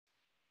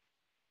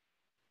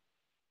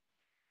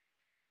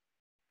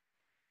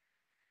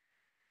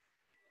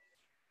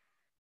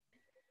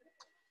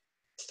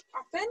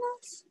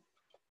Apenas.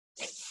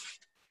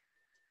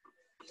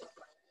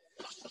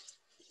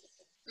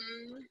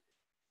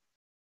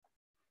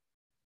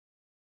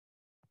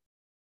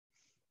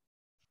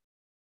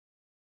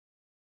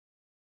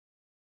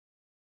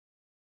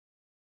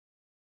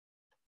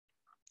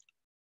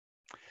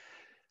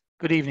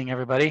 Good evening,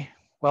 everybody.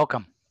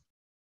 Welcome.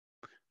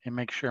 And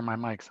make sure my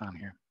mic's on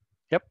here.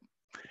 Yep.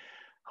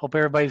 Hope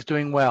everybody's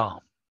doing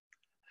well.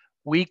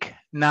 Week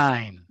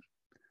 9,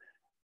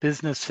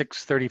 Business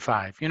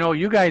 635. You know,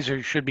 you guys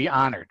should be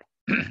honored.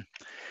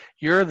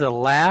 You're the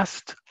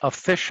last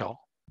official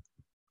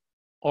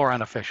or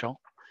unofficial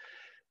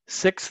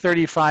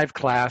 635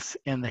 class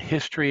in the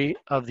history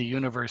of the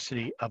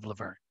University of La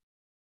Verne.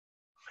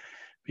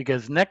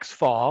 Because next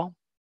fall,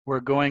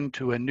 we're going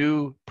to a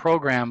new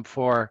program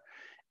for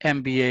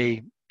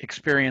MBA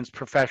experienced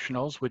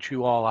professionals, which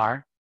you all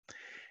are.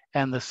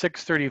 And the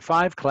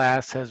 635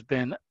 class has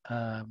been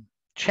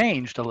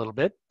changed a little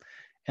bit,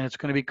 and it's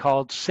going to be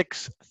called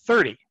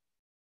 630.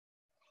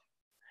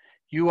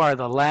 You are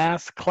the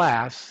last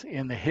class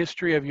in the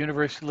history of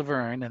University of La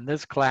Verne, and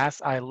this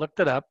class, I looked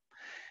it up,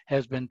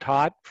 has been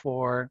taught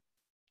for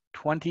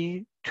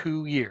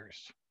 22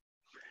 years,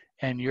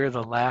 and you're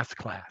the last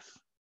class.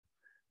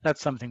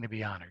 That's something to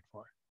be honored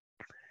for.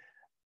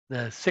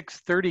 The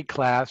 630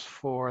 class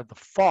for the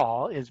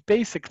fall is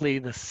basically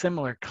the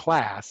similar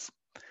class,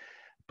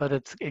 but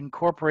it's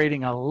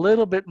incorporating a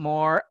little bit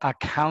more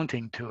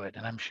accounting to it.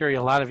 And I'm sure a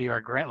lot of you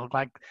are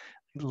glad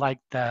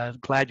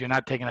you're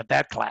not taking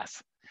that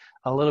class.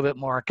 A little bit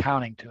more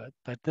accounting to it.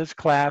 But this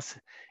class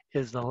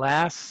is the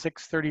last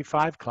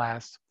 635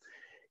 class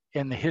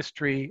in the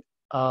history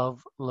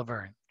of La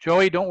Verne.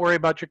 Joey, don't worry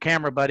about your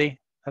camera, buddy.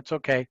 That's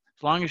okay.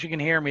 As long as you can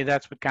hear me,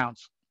 that's what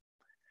counts.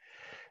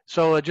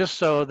 So just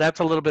so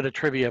that's a little bit of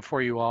trivia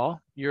for you all.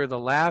 You're the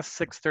last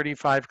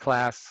 635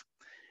 class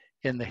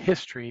in the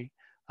history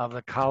of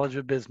the College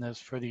of Business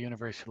for the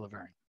University of La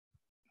Verne.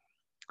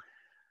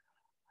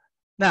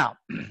 Now,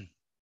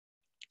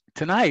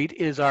 tonight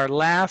is our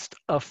last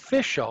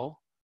official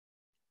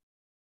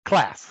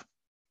class.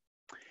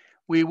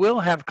 We will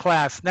have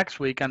class next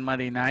week on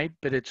Monday night,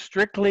 but it's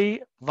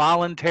strictly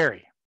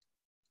voluntary.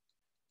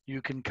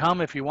 You can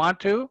come if you want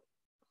to,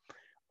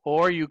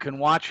 or you can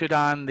watch it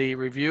on the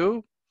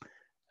review.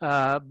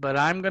 But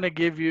I'm going to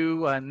give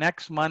you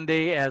next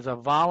Monday as a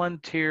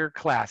volunteer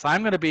class.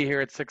 I'm going to be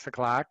here at 6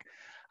 o'clock.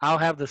 I'll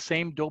have the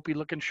same dopey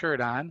looking shirt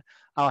on.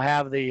 I'll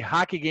have the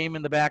hockey game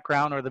in the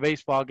background or the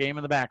baseball game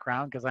in the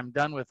background because I'm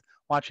done with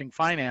watching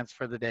finance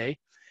for the day.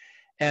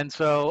 And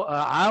so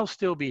I'll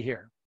still be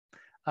here.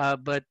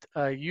 But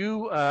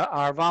you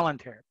are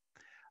volunteer.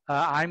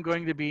 I'm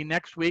going to be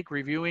next week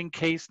reviewing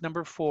case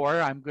number 4.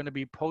 I'm going to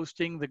be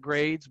posting the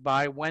grades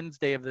by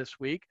Wednesday of this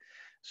week.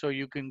 So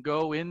you can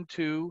go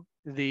into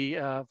the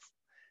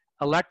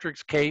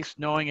electrics case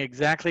knowing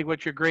exactly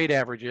what your grade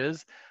average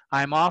is.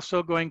 I'm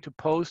also going to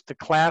post the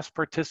class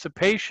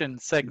participation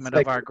segment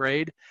of our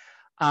grade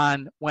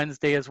on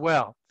Wednesday as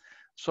well.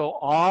 So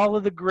all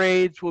of the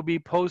grades will be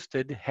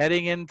posted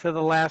heading into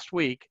the last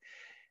week.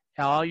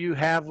 All you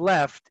have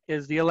left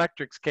is the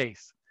electrics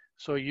case.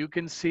 So you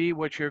can see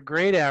what your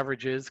grade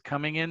average is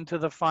coming into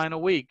the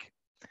final week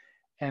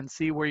and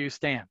see where you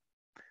stand.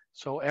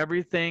 So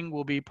everything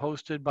will be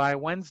posted by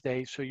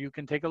Wednesday so you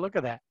can take a look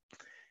at that.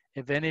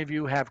 If any of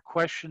you have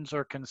questions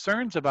or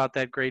concerns about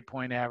that grade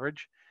point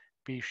average,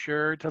 be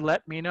sure to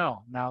let me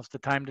know. Now's the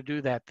time to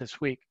do that this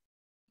week.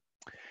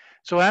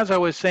 So as I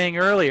was saying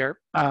earlier,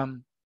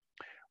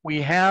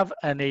 we have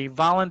a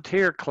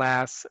volunteer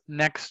class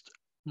next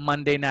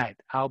Monday night.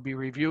 I'll be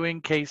reviewing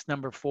case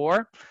number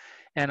 4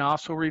 and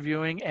also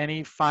reviewing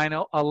any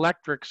final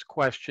electrics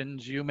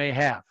questions you may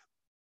have.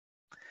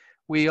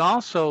 We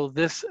also,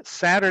 this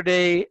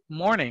Saturday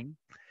morning,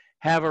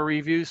 have a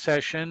review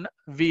session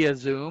via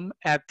Zoom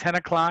at 10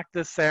 o'clock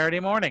this Saturday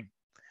morning.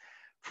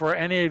 For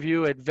any of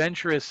you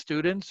adventurous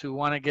students who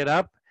want to get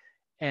up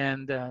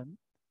and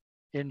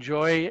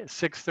enjoy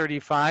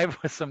 635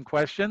 with some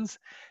questions,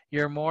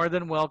 you're more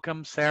than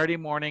welcome. Saturday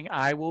morning,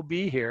 I will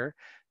be here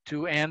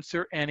to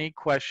answer any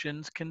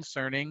questions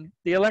concerning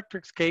the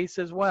electrics case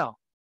as well.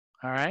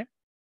 All right?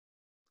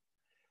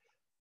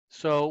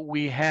 So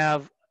we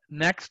have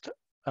next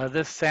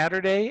this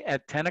Saturday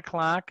at 10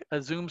 o'clock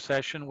a Zoom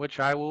session,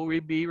 which I will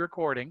be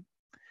recording.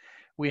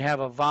 We have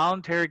a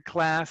voluntary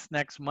class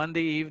next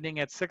Monday evening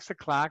at 6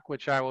 o'clock,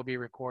 which I will be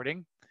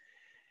recording.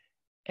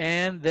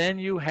 And then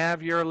you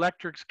have your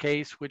electrics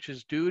case, which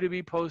is due to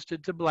be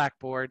posted to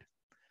Blackboard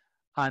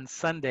on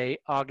Sunday,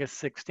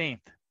 August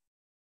 16th.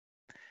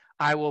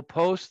 I will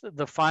post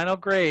the final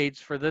grades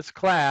for this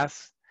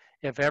class,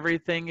 if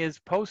everything is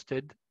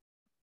posted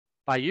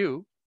by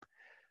you,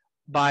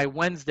 by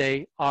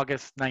Wednesday,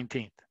 August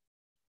 19th.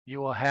 You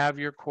will have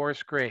your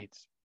course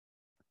grades.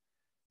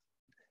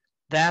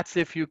 That's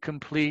if you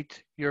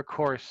complete your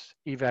course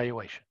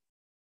evaluation.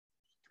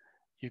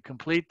 You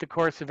complete the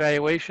course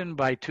evaluation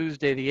by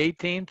Tuesday the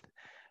 18th.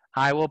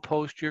 I will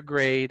post your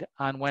grade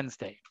on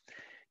Wednesday.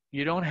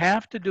 You don't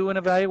have to do an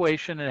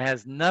evaluation. It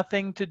has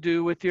nothing to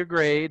do with your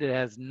grade. It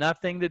has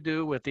nothing to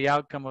do with the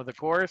outcome of the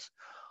course.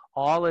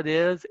 All it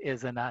is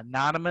an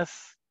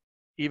anonymous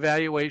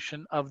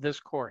evaluation of this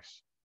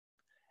course.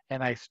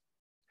 And I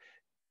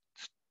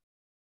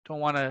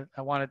want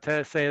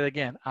to say it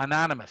again,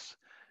 anonymous.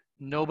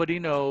 Nobody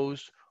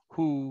knows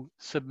who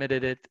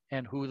submitted it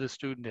and who the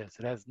student is.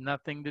 It has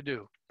nothing to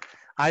do.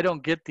 I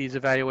don't get these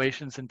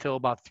evaluations until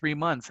about 3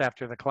 months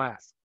after the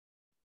class.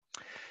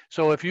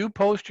 So if you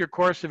post your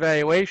course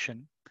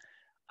evaluation,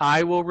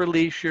 I will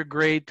release your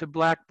grade to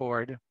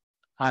Blackboard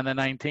on the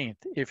 19th.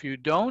 If you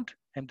don't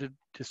and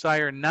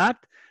desire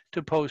not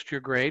to post your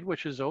grade,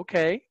 which is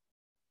okay,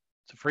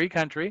 it's a free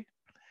country,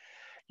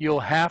 you'll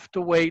have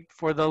to wait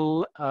for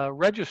the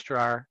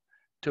registrar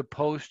to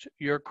post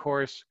your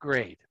course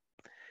grade.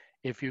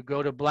 If you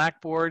go to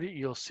Blackboard,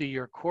 you'll see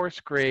your course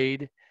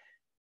grade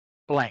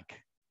blank.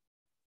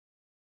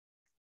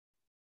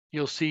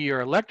 You'll see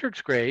your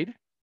electrics grade.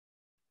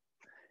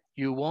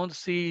 You won't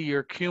see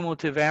your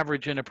cumulative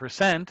average in a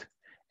percent,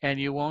 and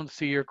you won't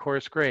see your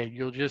course grade.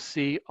 You'll just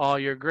see all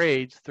your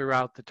grades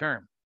throughout the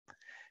term.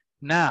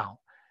 Now,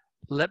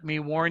 let me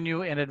warn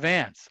you in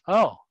advance.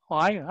 Oh, well,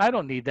 I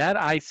don't need that.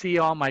 I see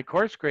all my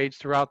course grades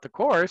throughout the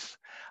course.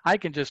 I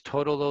can just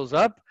total those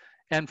up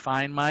and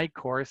find my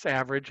course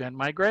average and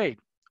my grade.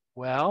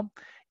 Well,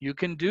 you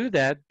can do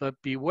that, but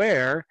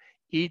beware,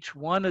 each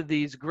one of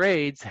these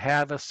grades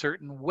have a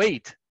certain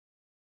weight,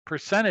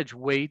 percentage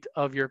weight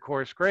of your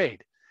course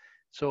grade.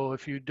 So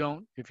if you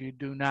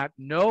do not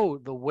know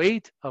the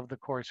weight of the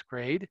course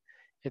grade,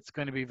 it's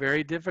going to be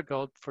very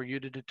difficult for you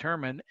to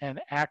determine an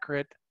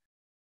accurate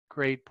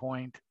grade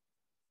point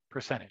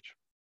percentage.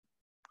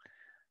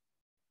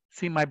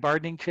 See my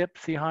bargaining chip?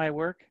 See how I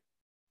work?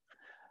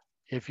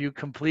 If you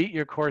complete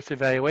your course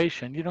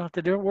evaluation, you don't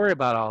have to worry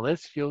about all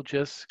this. You'll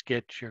just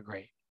get your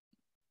grade.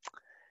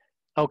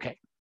 Okay,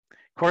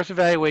 course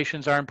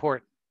evaluations are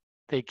important.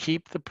 They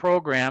keep the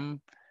program,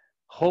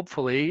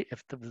 hopefully,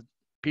 if the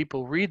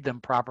people read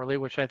them properly,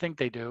 which I think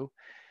they do,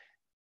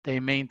 they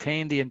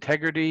maintain the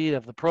integrity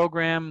of the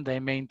program. They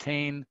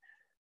maintain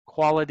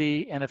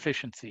quality and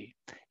efficiency.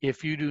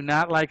 If you do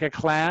not like a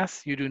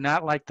class, you do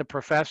not like the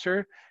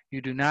professor,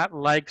 you do not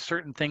like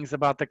certain things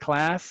about the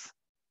class,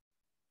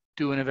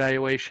 do an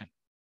evaluation.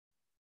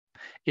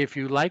 If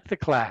you like the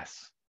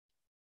class,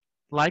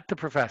 like the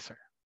professor,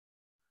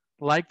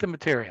 like the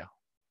material,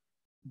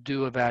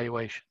 do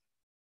evaluation.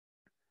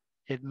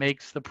 It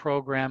makes the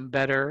program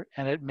better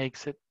and it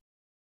makes it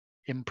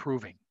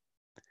improving.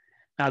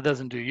 Now, it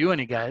doesn't do you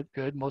any good.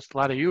 A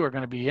lot of you are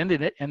going to be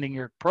ending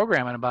your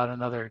program in about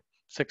another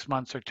 6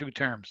 months or 2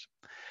 terms.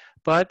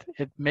 But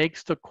it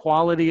makes the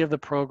quality of the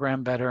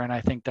program better, and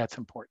I think that's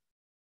important.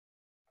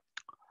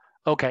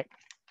 Okay.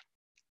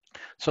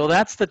 So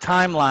that's the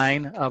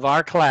timeline of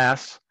our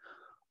class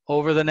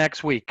over the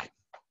next week.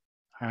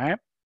 All right.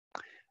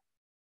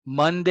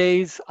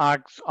 Monday's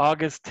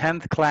August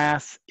 10th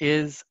class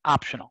is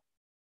optional.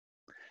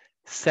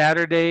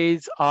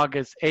 Saturday's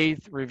August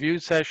 8th review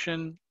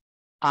session,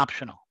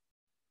 optional.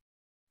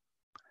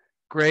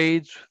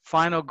 Grades,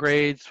 final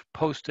grades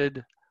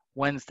posted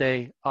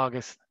Wednesday,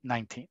 August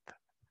 19th.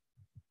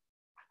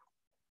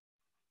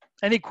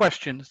 Any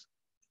questions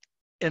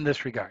in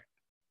this regard?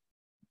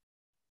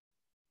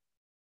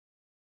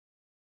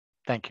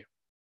 Thank you.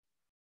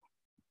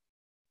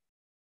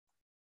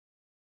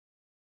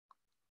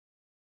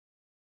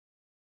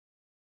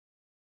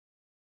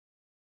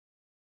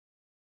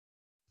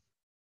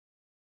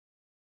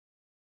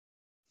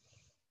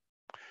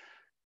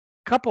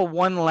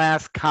 One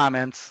last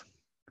comments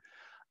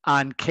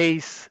on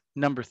case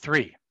number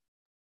 3,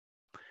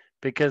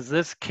 because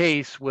this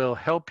case will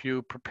help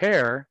you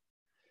prepare,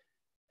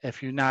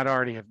 if you not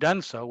already have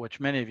done so, which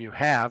many of you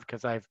have,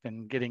 because I've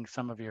been getting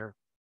some of your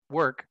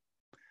work,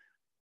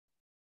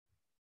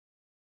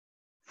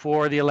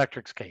 for the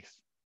electrics case.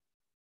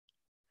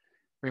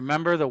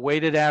 Remember, the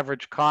weighted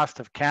average cost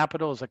of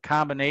capital is a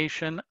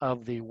combination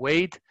of the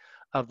weight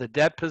of the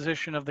debt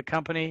position of the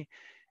company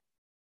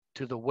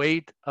to the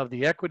weight of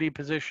the equity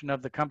position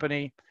of the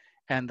company,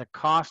 and the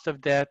cost of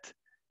debt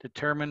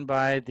determined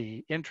by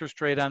the interest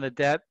rate on the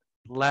debt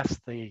less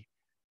the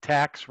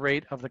tax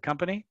rate of the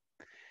company,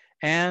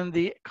 and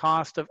the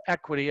cost of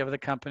equity of the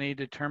company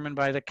determined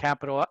by the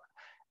capital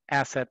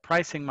asset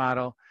pricing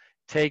model,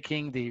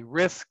 taking the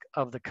risk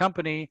of the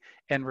company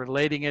and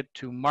relating it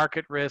to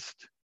market risk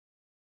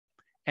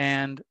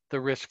and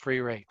the risk-free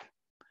rate.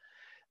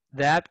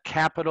 That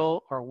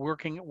capital or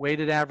working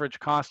weighted average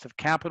cost of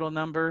capital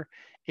number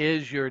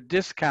is your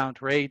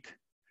discount rate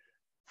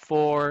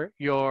for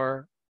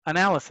your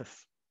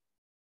analysis.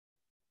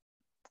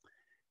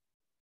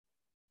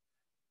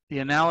 The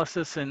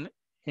analysis in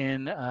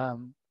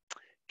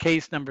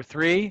case number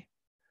 3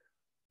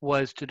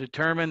 was to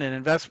determine an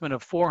investment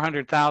of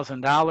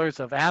 $400,000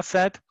 of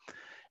asset,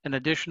 an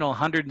additional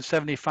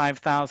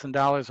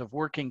 $175,000 of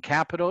working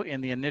capital in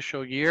the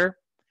initial year,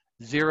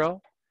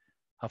 0,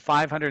 a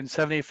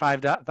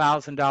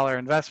 $575,000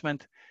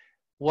 investment.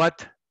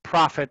 What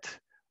profit,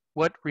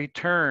 what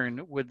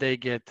return would they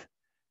get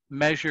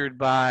measured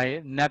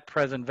by net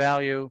present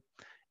value,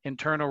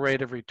 internal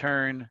rate of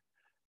return,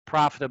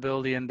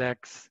 profitability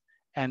index,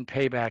 and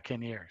payback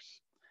in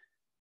years.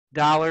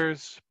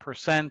 Dollars,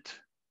 percent,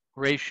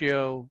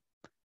 ratio,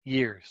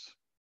 years.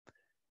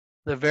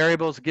 The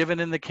variables given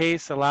in the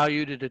case allow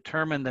you to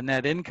determine the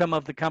net income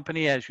of the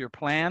company as you're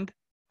planned,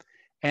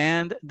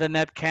 and the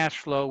net cash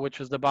flow,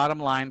 which is the bottom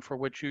line for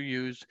which you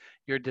use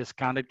your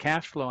discounted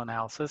cash flow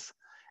analysis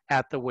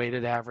at the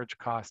weighted average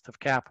cost of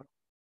capital.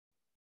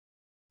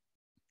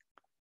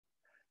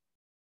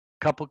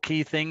 Couple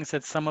key things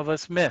that some of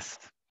us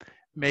missed.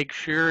 Make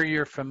sure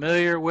you're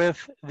familiar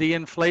with the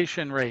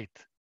inflation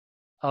rate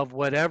of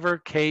whatever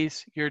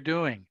case you're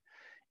doing.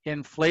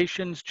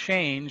 Inflations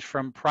change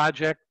from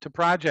project to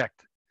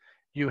project.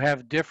 You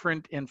have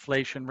different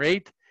inflation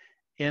rate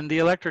in the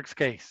electrics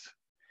case.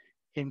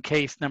 In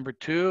case number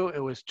 2, it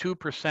was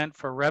 2%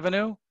 for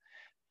revenue,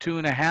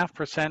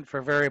 2.5%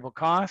 for variable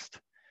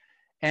cost,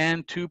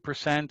 and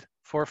 2%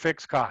 for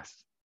fixed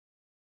costs.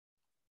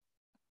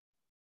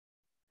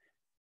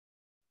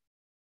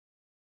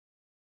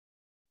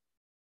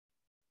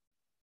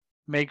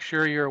 Make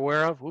sure you're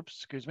aware of,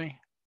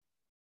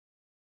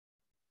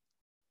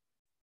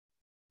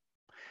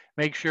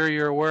 make sure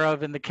you're aware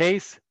of in the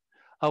case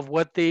of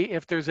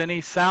if there's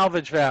any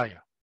salvage value.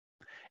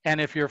 And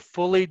if you're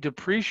fully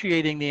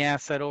depreciating the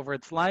asset over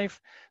its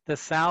life, the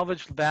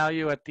salvage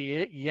value at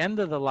the end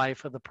of the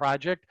life of the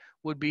project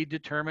would be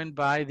determined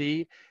by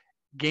the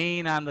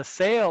gain on the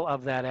sale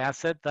of that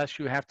asset. Thus,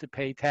 you have to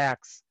pay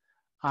tax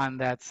on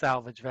that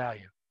salvage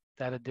value,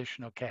 that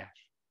additional cash.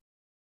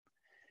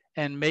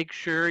 And make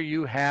sure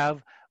you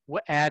have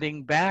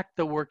adding back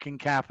the working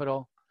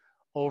capital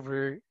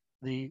over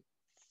the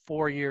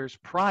 4 years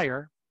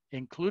prior,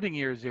 including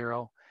year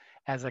 0,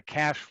 as a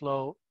cash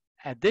flow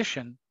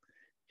addition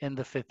in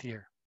the 5th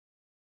year.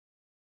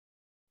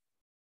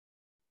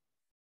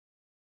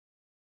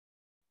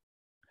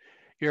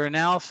 Your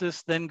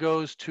analysis then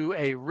goes to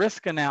a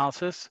risk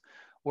analysis.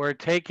 We're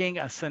taking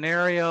a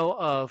scenario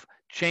of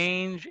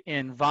change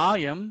in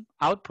volume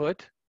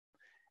output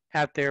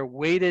at their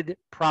weighted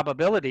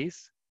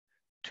probabilities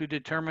to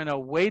determine a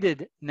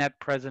weighted net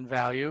present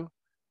value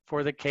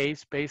for the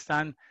case based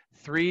on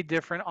 3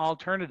 different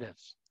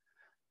alternatives.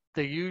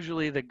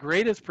 Usually the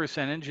greatest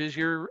percentage is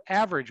your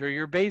average or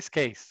your base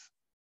case.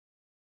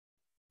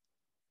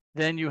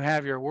 Then you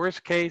have your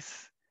worst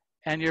case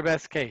and your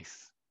best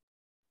case.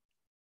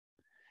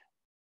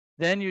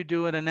 Then you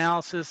do an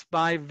analysis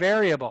by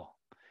variable,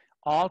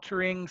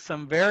 altering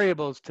some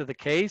variables to the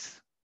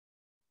case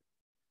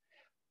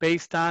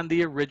based on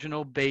the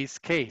original base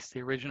case.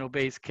 The original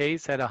base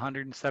case had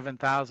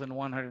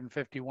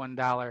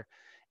 $107,151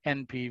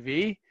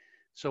 NPV.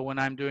 So when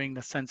I'm doing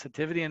the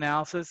sensitivity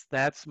analysis,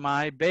 that's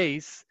my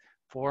base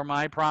for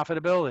my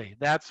profitability.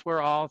 That's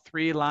where all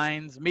 3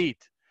 lines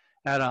meet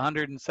at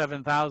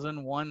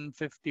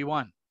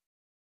 107,151.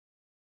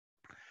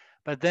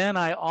 But then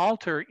I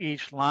alter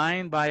each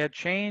line by a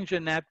change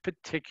in that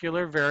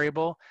particular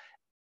variable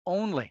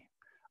only.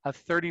 A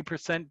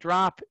 30%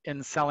 drop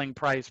in selling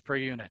price per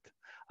unit,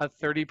 a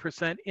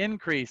 30%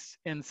 increase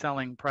in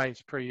selling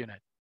price per unit.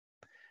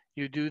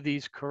 You do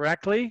these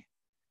correctly,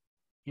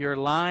 your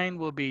line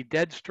will be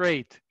dead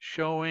straight,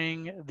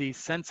 showing the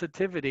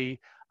sensitivity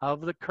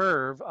of the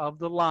curve of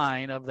the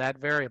line of that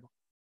variable.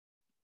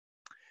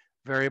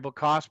 Variable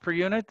cost per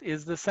unit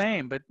is the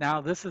same, but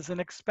now this is an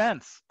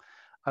expense.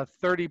 A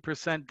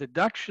 30%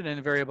 deduction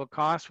in variable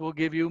cost will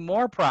give you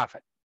more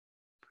profit,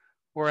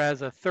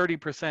 whereas a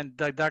 30%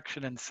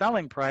 deduction in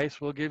selling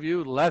price will give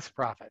you less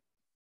profit.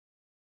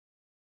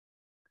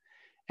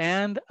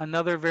 And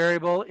another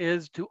variable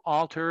is to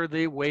alter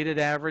the weighted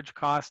average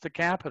cost of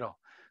capital,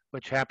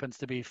 which happens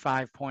to be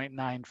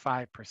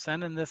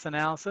 5.95% in this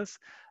analysis.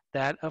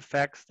 That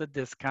affects the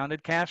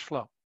discounted cash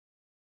flow.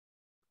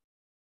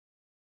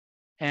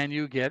 And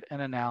you get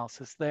an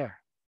analysis there.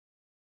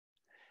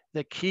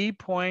 The key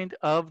point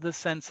of the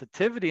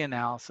sensitivity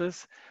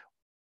analysis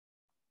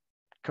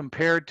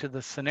compared to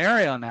the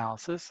scenario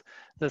analysis,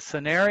 the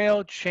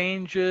scenario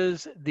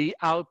changes the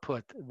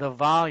output, the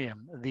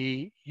volume,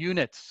 the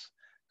units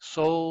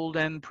sold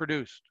and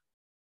produced.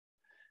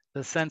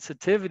 The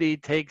sensitivity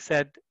takes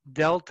at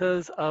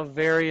deltas of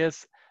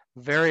various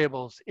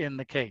variables in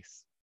the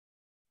case.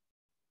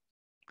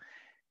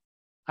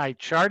 I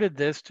charted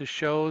this to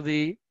show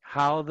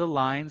how the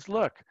lines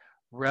look.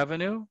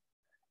 Revenue,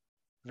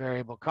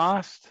 variable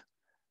cost,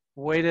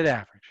 weighted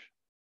average.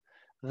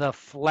 The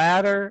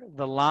flatter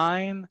the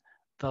line,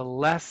 the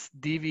less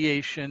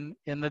deviation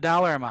in the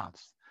dollar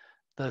amounts.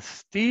 The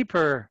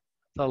steeper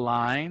the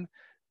line,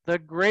 the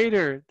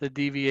greater the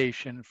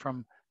deviation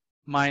from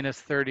minus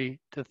 30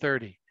 to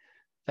 30.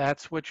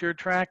 That's what you're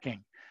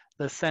tracking.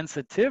 The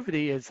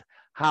sensitivity is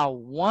how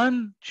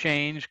one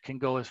change can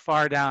go as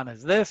far down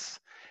as this,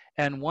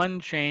 and one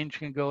change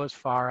can go as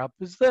far up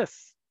as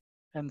this,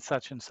 and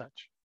such and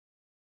such.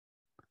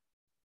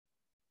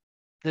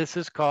 This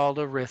is called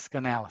a risk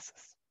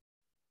analysis.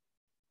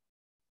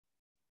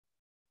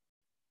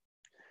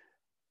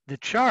 The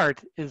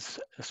chart is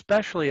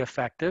especially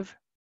effective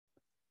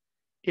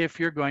if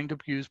you're going to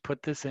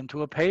put this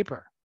into a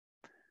paper.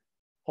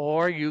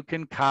 Or you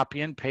can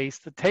copy and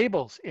paste the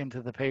tables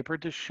into the paper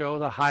to show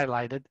the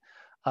highlighted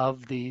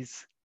of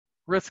these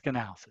risk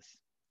analysis.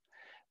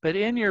 But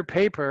in your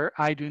paper,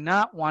 I do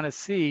not want to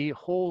see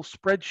whole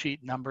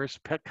spreadsheet numbers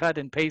cut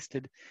and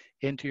pasted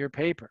into your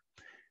paper.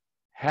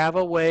 Have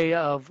a way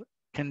of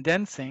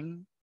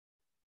condensing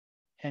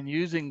and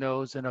using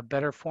those in a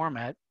better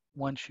format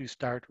once you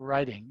start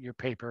writing your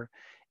paper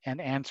and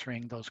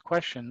answering those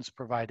questions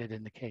provided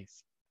in the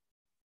case.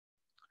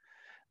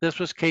 This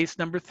was case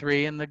number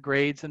 3, and the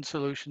grades and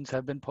solutions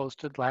have been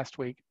posted last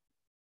week.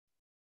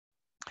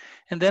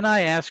 And then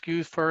I ask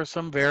you for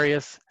some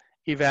various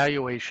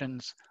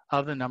evaluations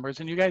of the numbers,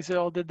 and you guys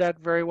all did that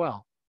very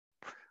well.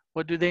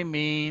 What do they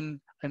mean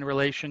in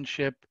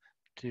relationship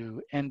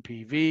to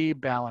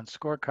NPV, balanced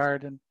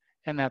scorecard,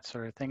 and that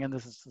sort of thing? And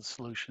this is the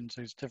solutions.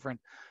 There's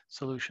different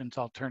solutions,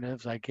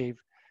 alternatives I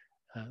gave.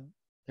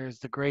 There's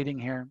the grading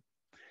here.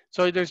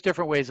 So there's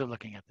different ways of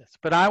looking at this.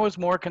 But I was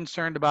more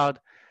concerned about,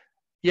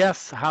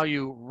 yes, how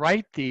you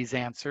write these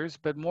answers,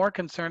 but more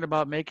concerned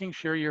about making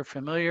sure you're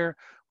familiar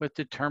with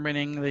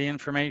determining the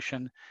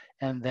information,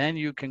 and then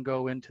you can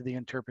go into the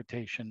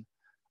interpretation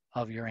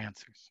of your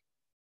answers.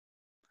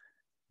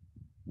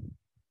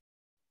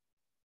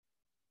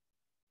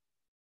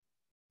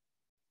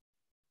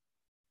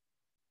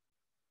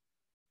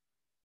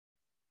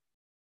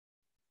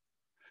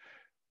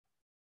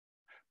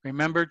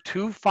 Remember,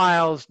 2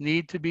 files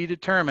need to be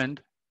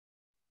determined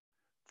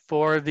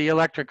for the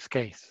electrics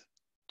case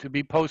to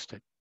be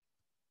posted.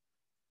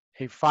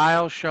 A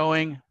file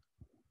showing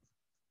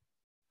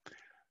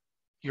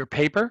your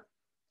paper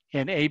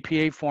in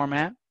APA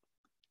format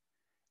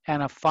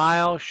and a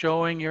file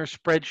showing your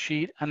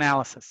spreadsheet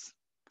analysis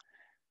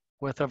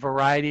with a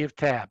variety of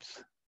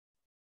tabs.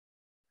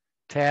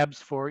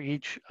 Tabs for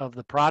each of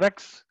the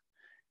products,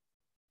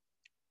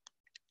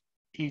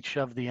 each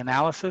of the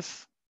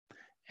analysis,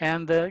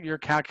 and your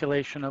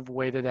calculation of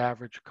weighted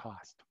average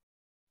cost.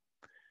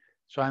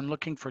 So I'm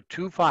looking for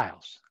 2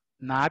 files,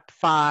 not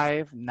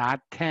 5, not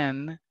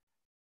 10,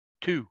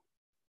 2,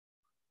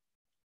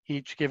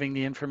 each giving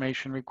the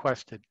information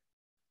requested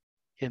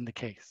in the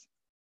case.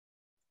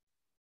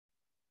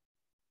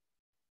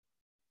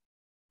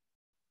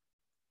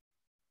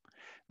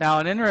 Now,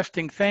 an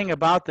interesting thing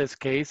about this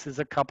case is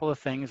a couple of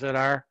things that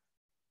are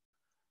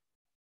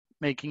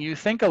making you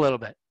think a little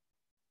bit.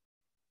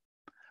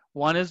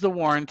 One is the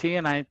warranty,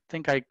 and I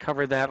think I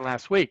covered that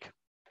last week.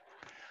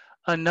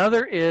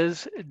 Another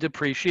is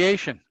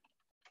depreciation.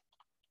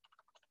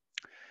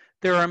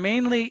 There are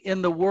mainly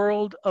in the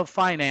world of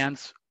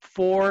finance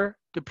 4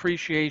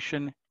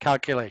 depreciation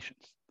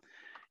calculations.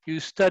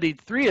 You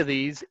studied 3 of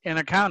these in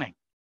accounting.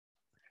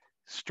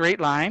 Straight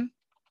line,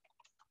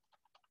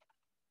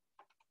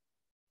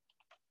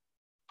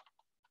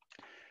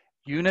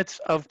 units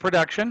of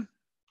production,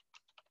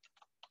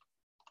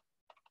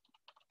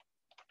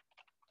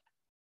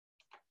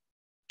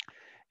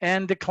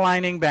 and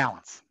declining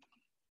balance.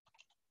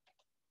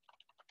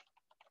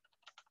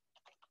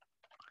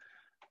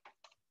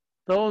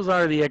 Those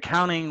are the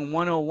accounting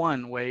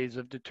 101 ways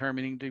of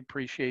determining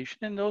depreciation,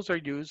 and those are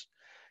used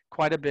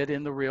quite a bit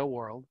in the real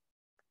world.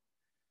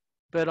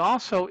 But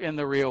also in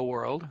the real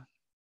world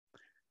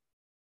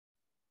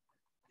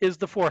is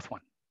the 4th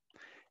one,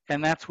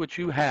 and that's what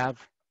you have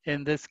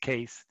in this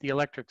case, the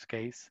electrics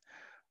case,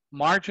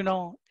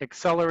 marginal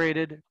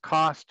accelerated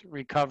cost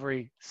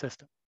recovery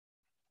system.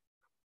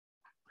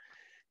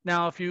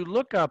 Now, if you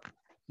look up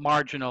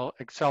marginal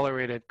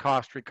accelerated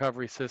cost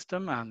recovery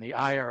system on the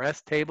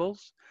IRS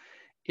tables,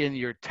 in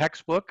your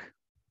textbook,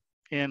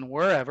 in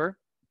wherever,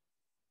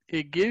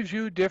 it gives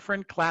you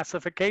different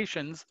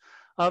classifications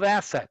of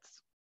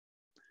assets.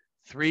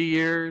 3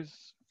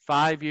 years,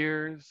 5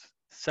 years,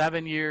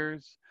 7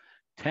 years,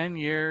 10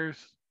 years,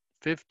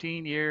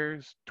 15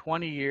 years,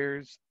 20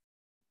 years,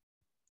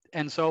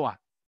 and so on.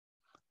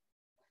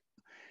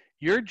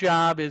 Your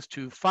job is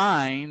to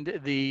find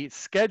the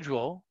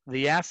schedule,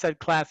 the asset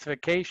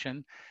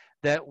classification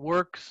that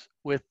works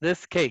with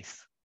this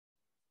case.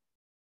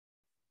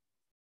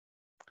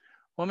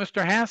 Well,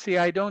 Mr. Hassey,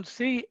 I don't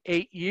see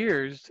 8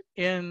 years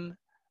in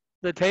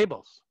the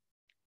tables.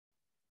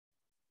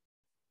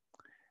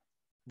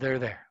 They're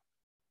there.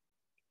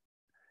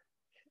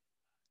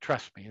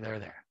 Trust me, they're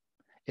there.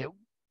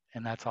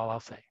 And that's all I'll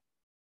say.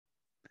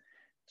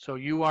 So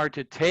you are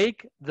to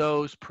take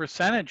those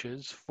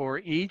percentages for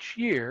each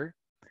year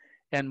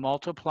and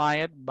multiply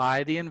it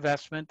by the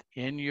investment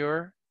in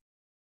your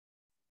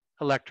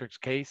electrics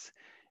case,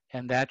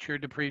 and that's your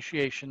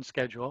depreciation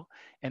schedule.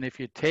 And if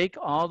you take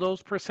all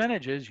those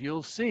percentages,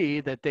 you'll see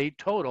that they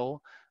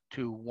total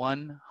to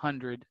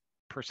 100%.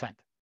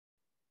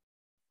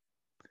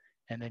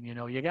 And then you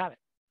know you got it.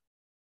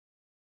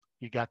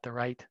 You got the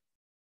right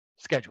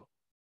schedule.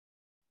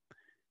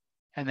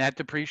 And that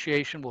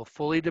depreciation will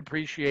fully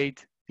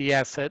depreciate the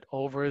asset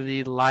over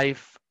the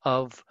life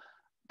of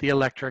the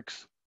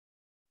electrics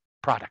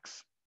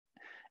products,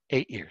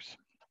 8 years.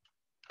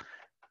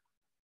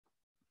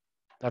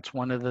 That's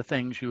one of the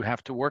things you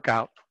have to work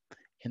out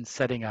in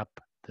setting up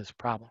this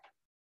problem.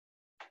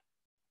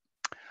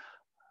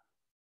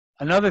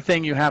 Another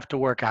thing you have to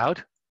work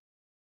out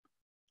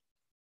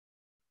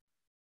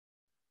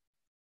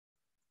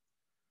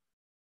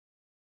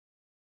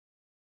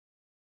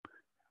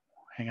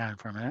hang on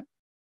for a minute.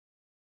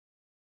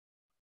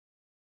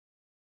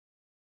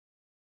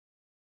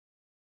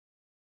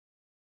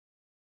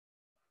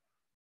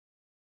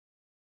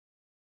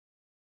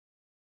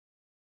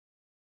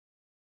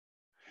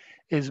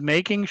 Is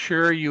making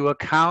sure you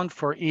account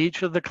for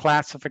each of the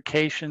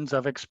classifications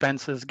of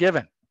expenses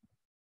given.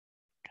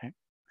 Okay.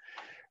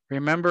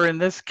 Remember, in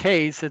this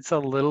case, it's a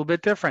little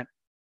bit different.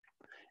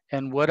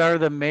 And what are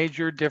the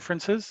major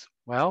differences?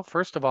 Well,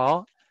 first of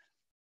all,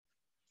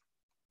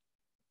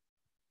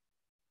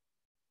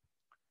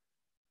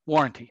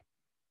 warranty.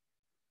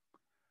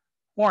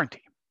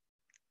 Warranty.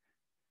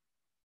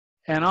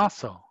 And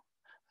also,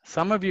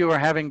 some of you are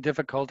having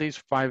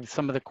difficulties by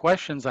some of the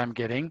questions I'm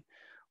getting.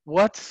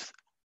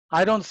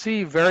 I don't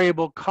see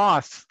variable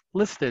costs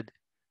listed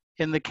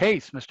in the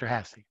case, Mr.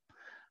 Hassey.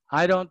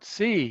 I don't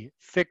see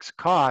fixed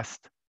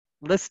cost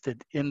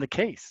listed in the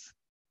case.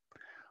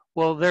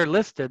 Well, they're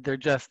listed, they're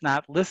just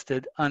not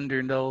listed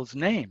under those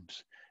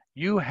names.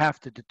 You have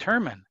to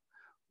determine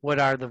what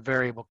are the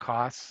variable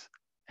costs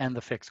and the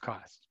fixed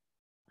costs.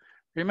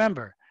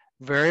 Remember,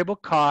 variable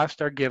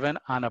costs are given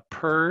on a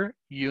per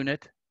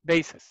unit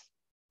basis.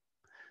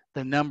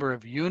 The number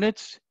of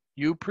units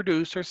you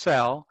produce or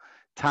sell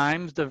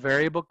times the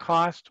variable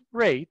cost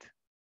rate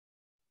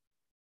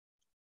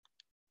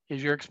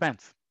is your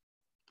expense.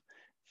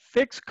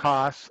 Fixed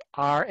costs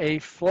are a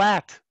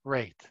flat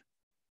rate,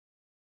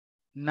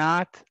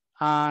 not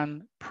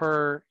on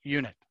per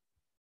unit.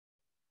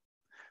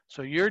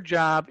 So your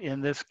job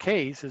in this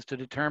case is to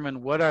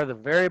determine what are the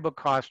variable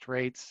cost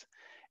rates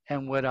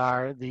and what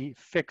are the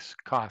fixed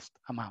cost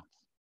amounts.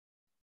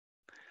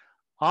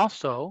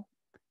 Also,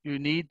 you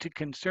need to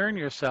concern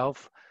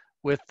yourself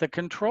with the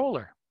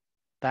controller.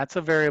 That's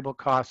a variable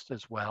cost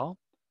as well,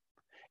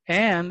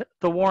 and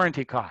the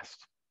warranty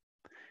cost.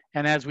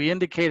 And as we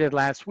indicated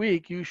last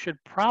week, you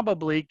should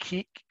probably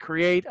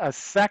create a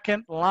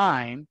second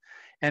line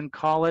and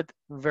call it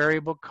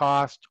variable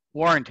cost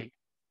warranty.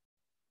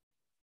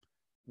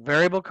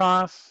 Variable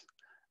cost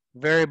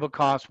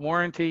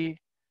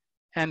warranty,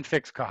 and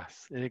fixed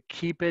costs. To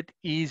keep it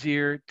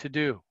easier to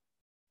do.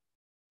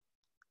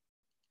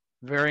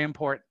 Very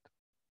important.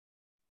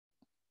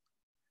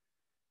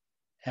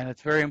 And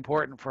it's very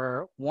important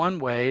for one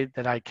way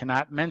that I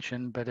cannot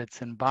mention, but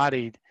it's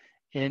embodied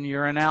in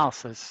your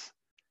analysis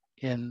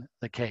in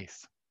the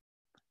case.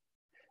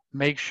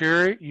 Make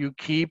sure you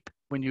keep,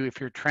 if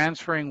you're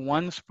transferring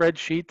one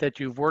spreadsheet that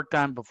you've worked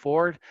on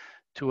before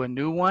to a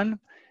new one,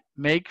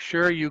 make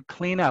sure you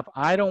clean up.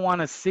 I don't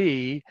want to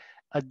see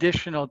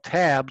additional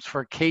tabs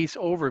for case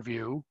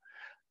overview,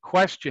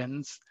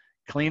 questions,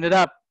 clean it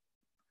up.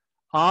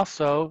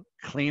 Also,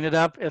 clean it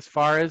up as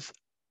far as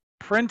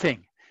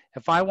printing.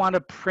 If I want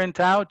to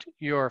print out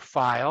your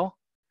file,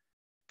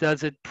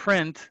 does it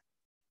print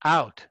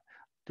out?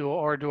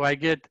 Or do I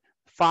get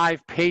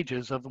 5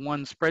 pages of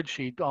one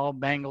spreadsheet all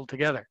bangled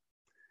together?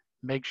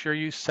 Make sure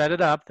you set it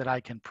up that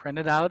I can print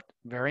it out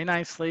very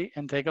nicely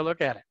and take a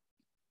look at it.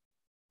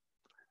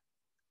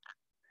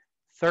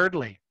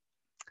 Thirdly,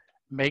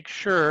 make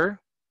sure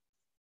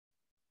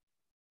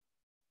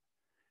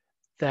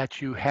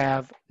that you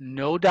have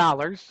no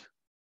dollars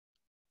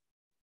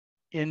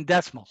in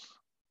decimals,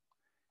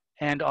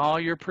 and all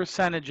your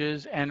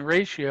percentages and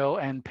ratio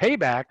and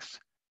paybacks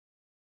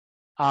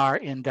are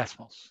in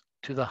decimals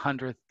to the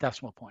 100th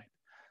decimal point.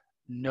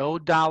 No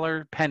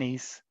dollar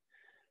pennies,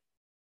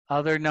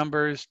 other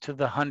numbers to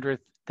the 100th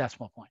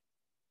decimal point.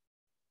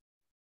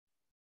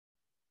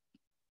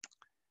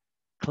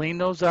 Clean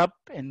those up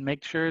and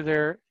make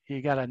sure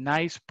you got a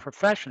nice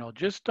professional.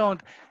 Just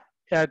don't,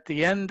 at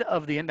the end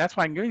of that's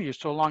why I'm giving you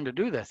so long to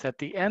do this. At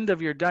the end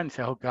of your done,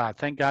 say, oh God,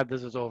 thank God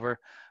this is over.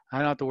 I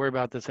don't have to worry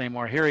about this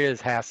anymore. Here he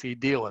is, Hassey,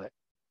 deal with it.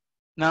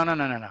 No.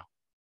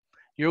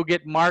 You'll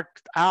get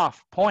marked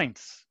off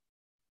points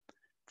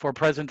for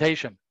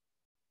presentation.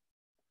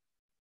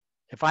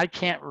 If I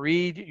can't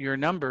read your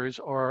numbers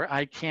or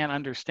I can't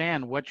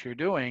understand what you're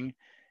doing,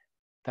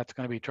 that's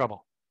going to be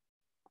trouble.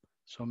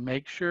 So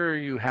make sure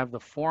you have the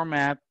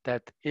format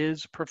that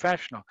is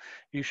professional.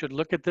 You should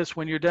look at this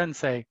when you're done and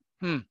say,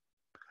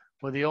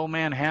 will the old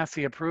man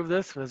Hassey approve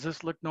this? Does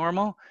this look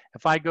normal?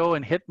 If I go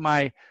and hit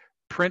my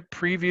print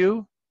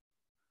preview,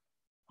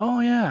 oh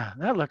yeah,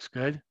 that looks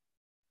good.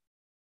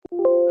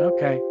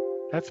 Okay,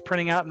 that's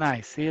printing out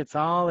nice. See, it's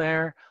all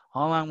there,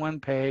 all on one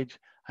page.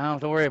 I don't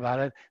have to worry about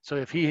it. So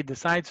if he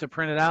decides to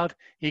print it out,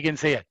 he can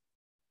see it.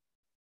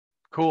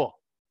 Cool.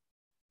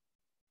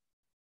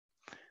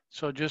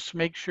 So just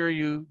make sure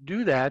you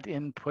do that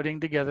in putting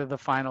together the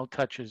final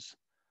touches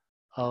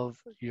of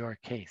your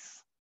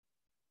case.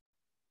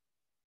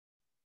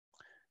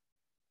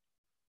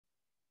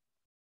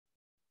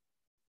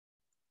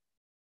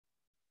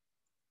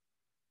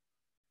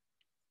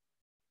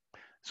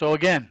 So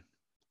again,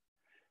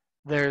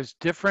 there's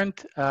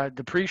different,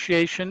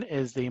 depreciation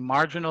is the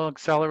marginal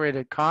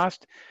accelerated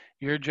cost.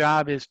 Your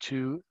job is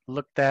to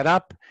look that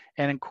up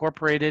and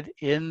incorporate it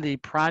in the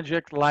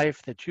project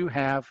life that you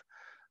have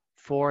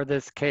for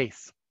this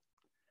case.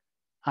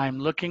 I'm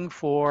looking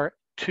for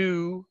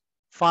 2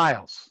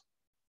 files.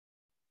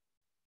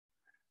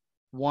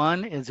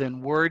 One is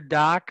in Word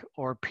doc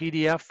or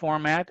PDF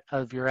format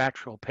of your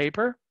actual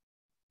paper,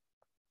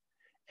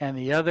 and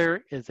the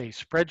other is a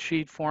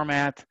spreadsheet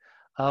format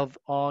of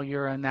all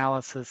your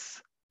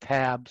analysis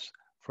tabs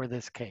for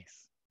this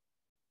case.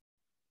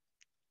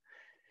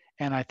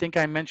 And I think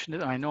I mentioned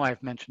it, I know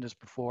I've mentioned this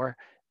before,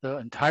 the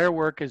entire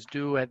work is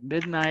due at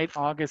midnight,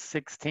 August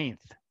 16th.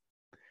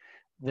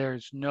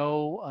 There's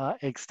no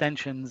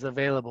extensions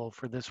available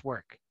for this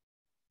work.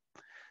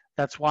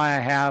 That's why I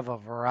have a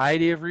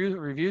variety of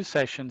review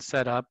sessions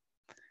set up,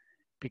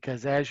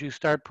 because as you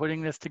start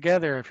putting this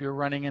together, if you're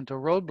running into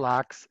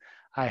roadblocks,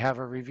 I have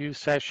a review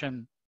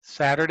session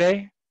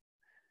Saturday,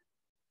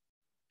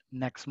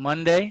 next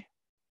Monday,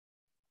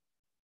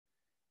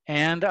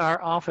 and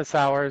our office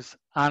hours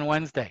on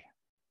Wednesday.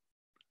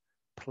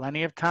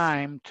 Plenty of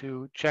time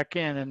to check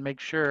in and make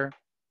sure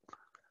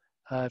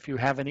if you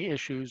have any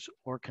issues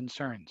or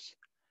concerns.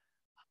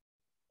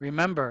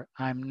 Remember,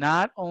 I'm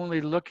not only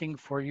looking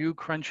for you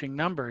crunching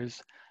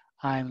numbers,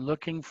 I'm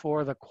looking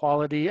for the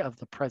quality of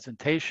the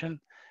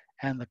presentation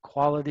and the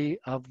quality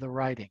of the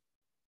writing.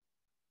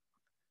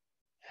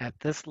 At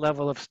this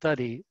level of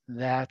study,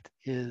 that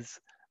is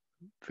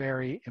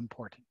very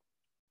important.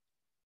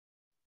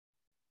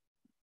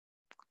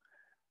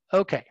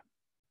 Okay.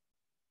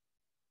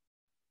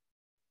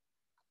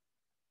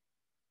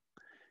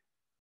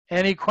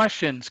 Any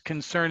questions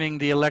concerning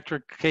the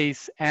electric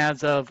case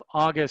as of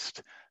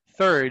August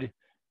 3rd,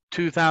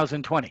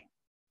 2020?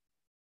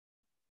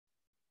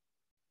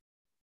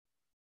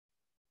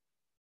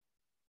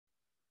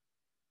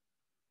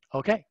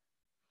 Okay.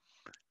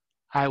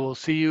 I will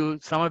see you,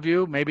 some of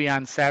you, maybe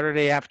on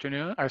Saturday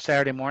afternoon or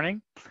Saturday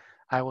morning.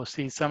 I will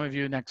see some of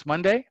you next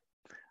Monday.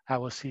 I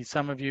will see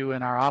some of you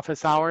in our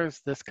office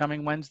hours this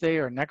coming Wednesday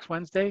or next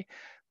Wednesday.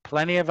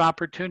 Plenty of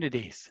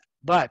opportunities,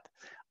 but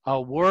a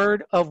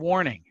word of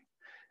warning.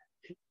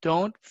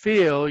 Don't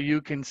feel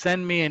you can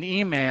send me an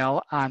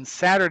email on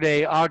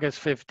Saturday,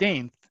 August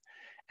 15th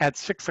at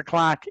 6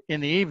 o'clock in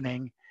the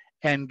evening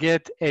and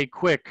get a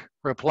quick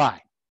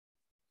reply.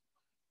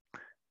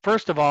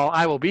 First of all,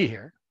 I will be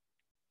here,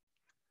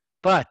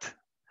 but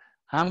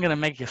I'm going to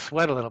make you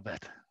sweat a little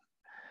bit,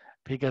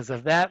 because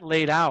of that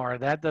late hour,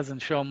 that doesn't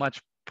show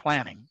much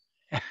planning.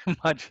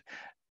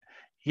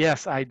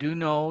 Yes, I do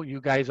know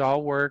you guys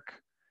all work.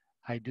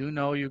 I do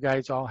know you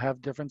guys all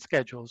have different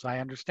schedules. I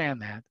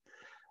understand that.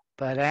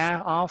 But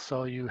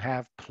also you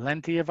have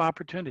plenty of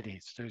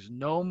opportunities. There's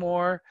no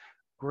more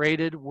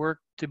graded work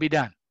to be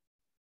done.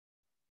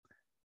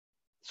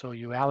 So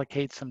you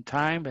allocate some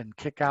time and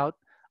kick out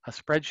a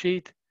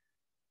spreadsheet,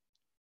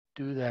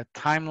 do the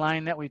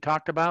timeline that we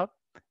talked about,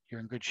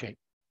 you're in good shape.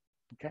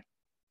 Okay,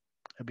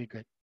 that'd be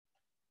good.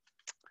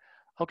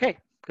 Okay,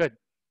 good.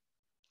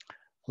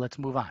 Let's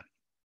move on.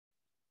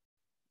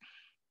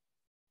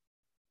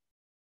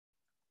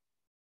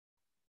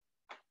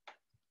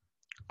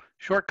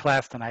 Short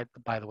class tonight,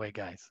 by the way,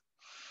 guys.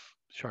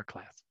 Short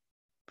class.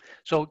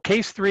 So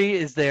case 3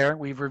 is there.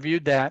 We've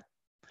reviewed that.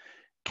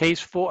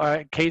 Case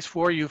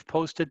 4 you've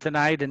posted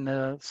tonight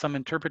in some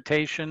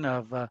interpretation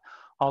of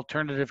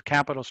alternative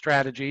capital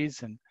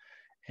strategies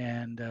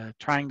and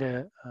trying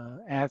to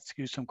ask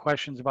you some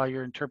questions about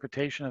your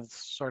interpretation of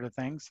sort of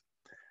things.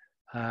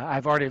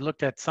 I've already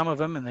looked at some of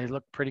them and they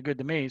look pretty good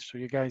to me. So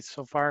you guys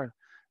so far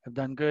have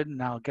done good,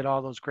 and I'll get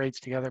all those grades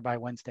together by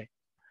Wednesday.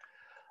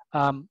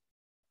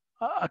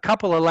 A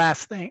couple of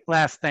last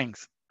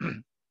things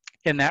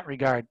in that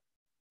regard.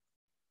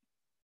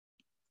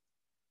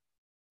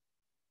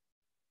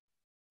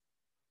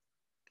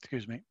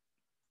 Excuse me.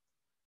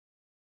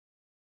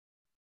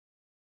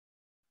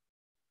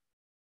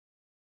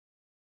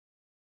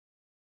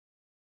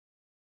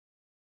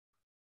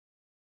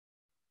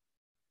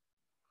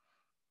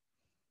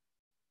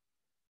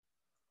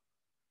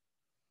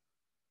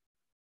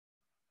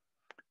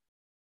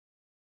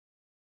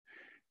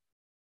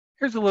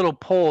 Here's a little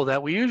poll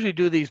that we usually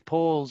do these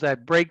polls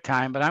at break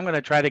time, but I'm going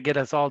to try to get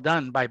us all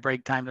done by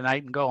break time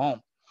tonight and go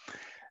home.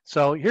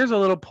 So here's a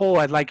little poll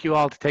I'd like you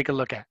all to take a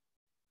look at.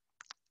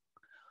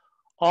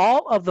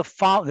 All of the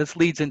following, this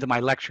leads into my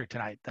lecture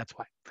tonight, that's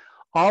why.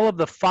 All of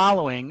the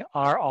following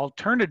are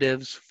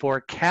alternatives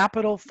for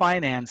capital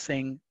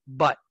financing,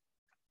 but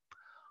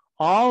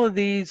all of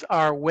these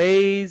are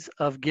ways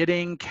of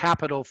getting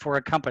capital for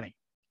a company.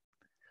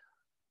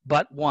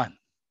 But one,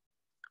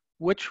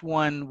 which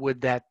one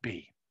would that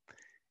be?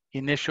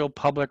 Initial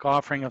public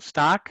offering of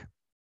stock,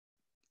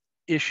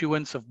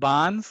 issuance of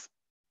bonds,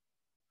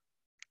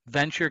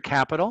 venture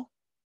capital,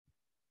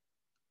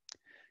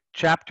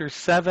 Chapter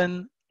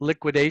 7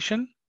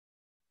 liquidation,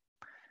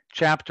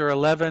 Chapter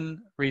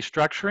 11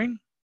 restructuring,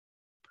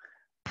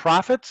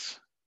 profits,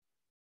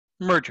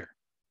 merger.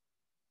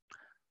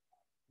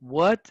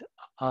 What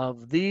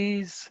of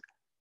these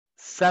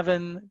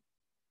 7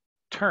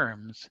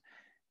 terms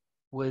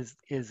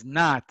is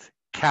not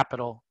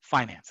capital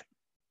financing?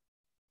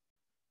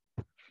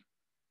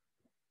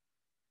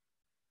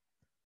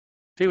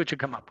 See what you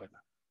come up with.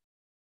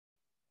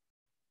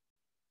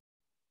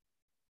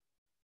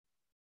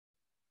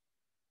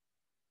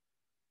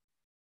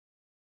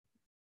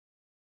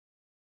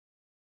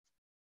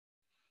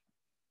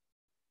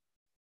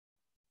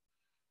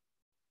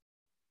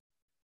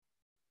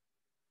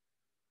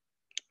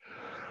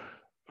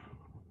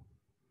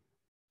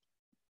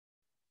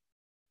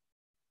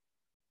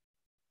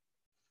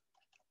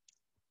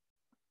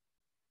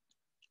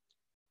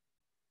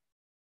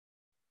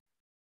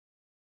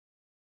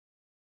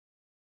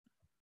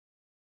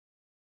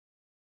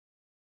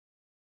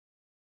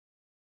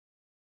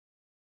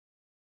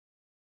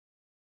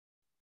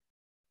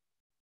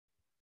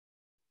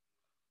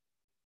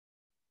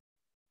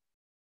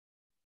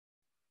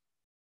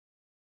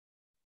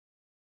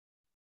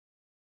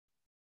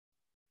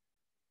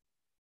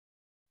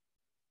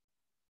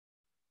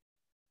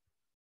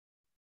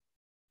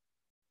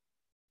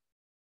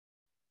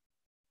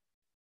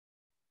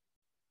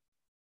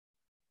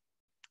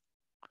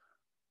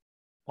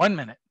 One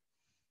minute.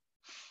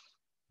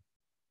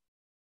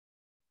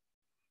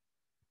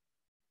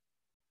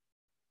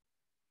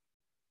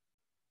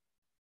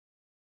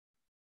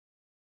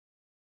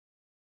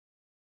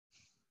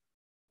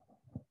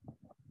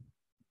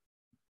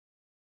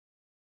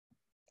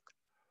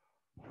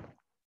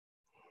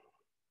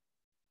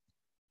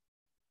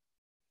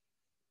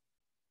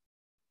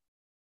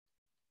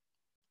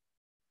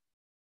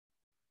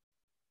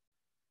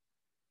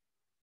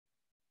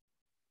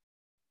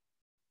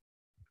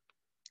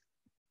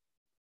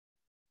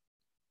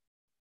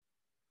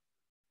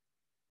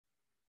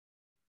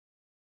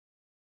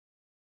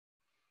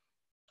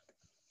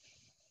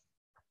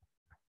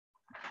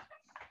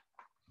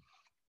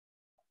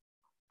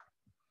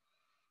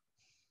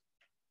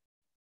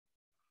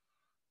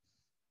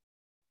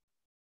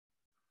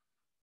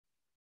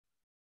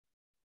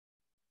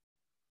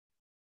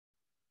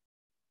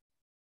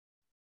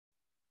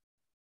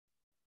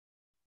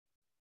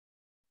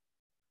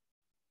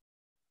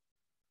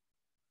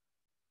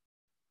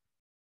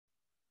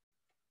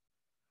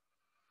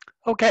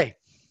 Okay.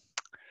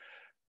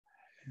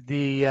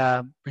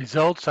 The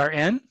results are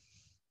in.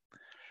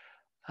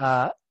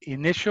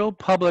 Initial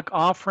public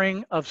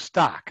offering of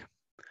stock.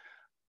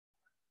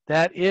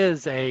 That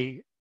is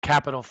a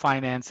capital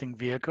financing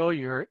vehicle.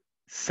 You're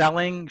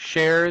selling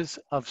shares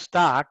of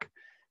stock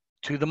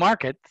to the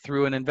market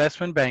through an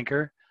investment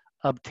banker,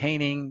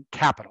 obtaining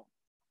capital.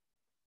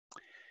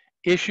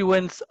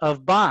 Issuance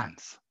of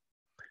bonds.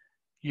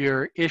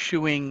 You're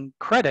issuing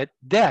credit,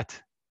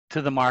 debt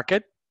to the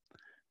market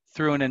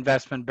through an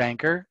investment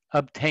banker,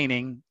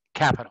 obtaining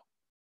capital.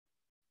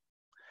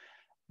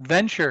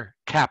 Venture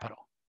capital.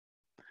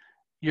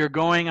 You're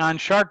going on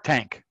Shark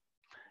Tank.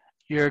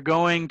 You're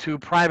going to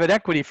private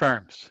equity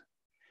firms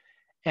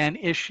and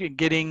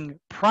getting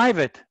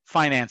private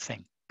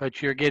financing,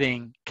 but you're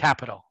getting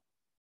capital.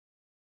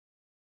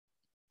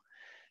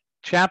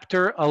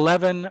 Chapter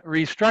 11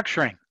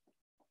 restructuring.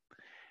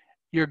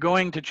 You're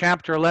going to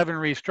Chapter 11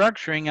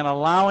 restructuring and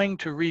allowing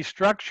to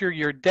restructure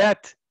your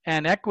debt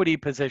and equity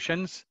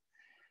positions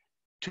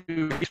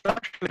to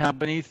restructure the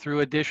company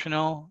through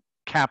additional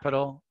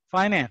capital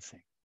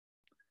financing.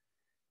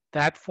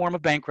 That form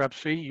of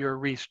bankruptcy, you're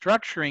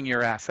restructuring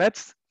your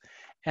assets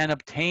and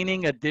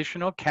obtaining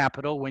additional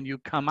capital when you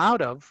come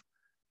out of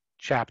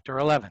Chapter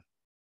 11.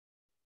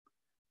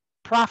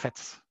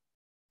 Profits.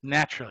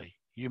 Naturally,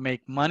 you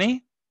make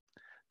money.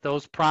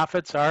 Those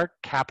profits are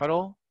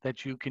capital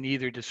that you can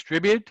either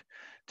distribute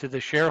to the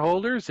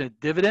shareholders as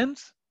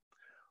dividends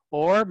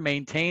or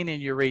maintain in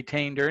your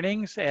retained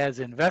earnings as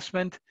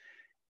investment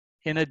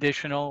in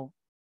additional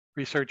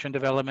research and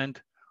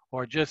development,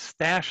 or just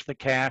stash the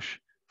cash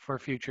for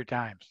future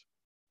times.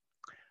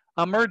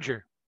 A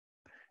merger.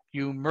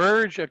 You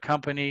merge a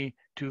company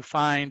to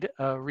find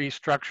a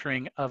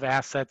restructuring of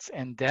assets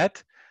and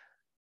debt,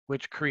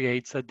 which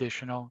creates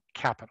additional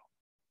capital.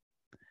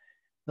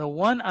 The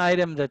one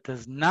item that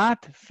does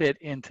not fit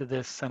into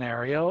this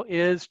scenario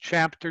is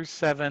Chapter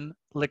 7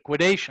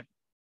 liquidation.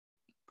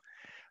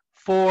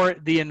 For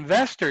the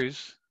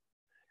investors,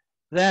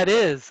 that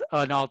is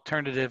an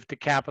alternative to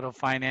capital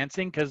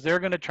financing because they're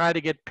going to try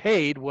to get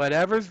paid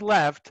whatever's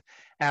left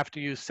after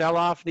you sell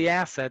off the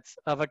assets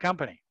of a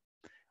company.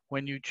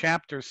 When you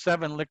Chapter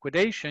 7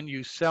 liquidation,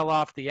 you sell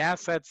off the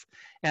assets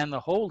and the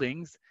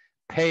holdings,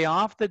 pay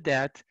off the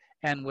debt,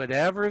 and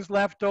whatever is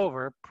left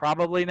over,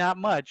 probably not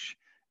much,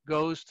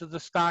 goes to the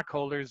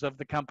stockholders of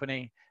the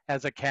company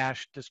as a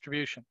cash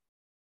distribution.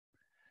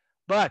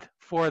 But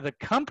for the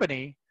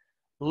company,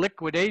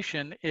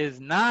 liquidation is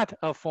not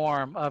a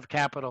form of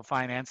capital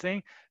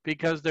financing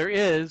because there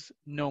is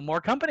no more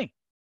company.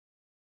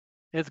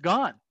 It's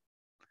gone.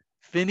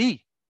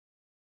 Fini.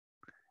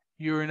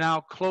 You are now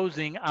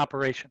closing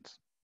operations.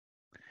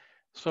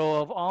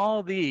 So of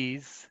all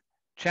these,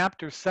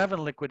 Chapter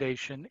 7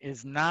 liquidation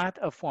is not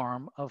a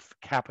form of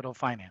capital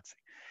financing.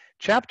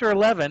 Chapter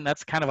 11,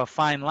 that's kind of a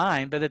fine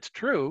line, but it's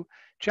true.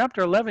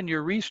 Chapter 11,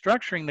 you're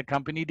restructuring the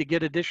company to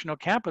get additional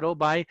capital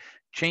by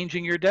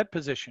changing your debt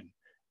position,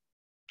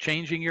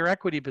 changing your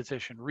equity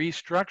position,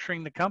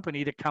 restructuring the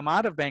company to come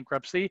out of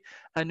bankruptcy,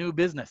 a new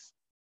business.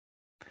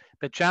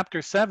 But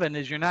Chapter 7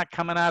 is you're not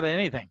coming out of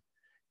anything.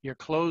 You're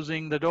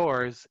closing the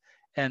doors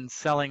and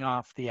selling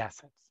off the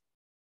assets.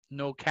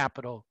 No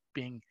capital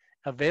being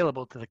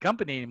available to the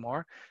company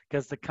anymore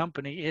because the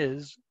company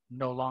is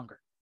no longer.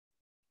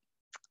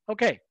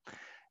 Okay,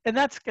 and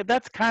that's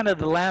kind of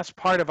the last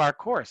part of our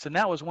course. And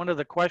that was one of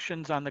the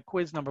questions on the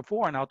quiz number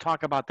 4, and I'll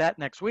talk about that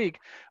next week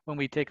when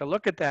we take a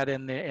look at that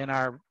in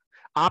our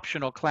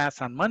optional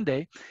class on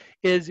Monday.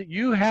 Is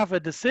you have a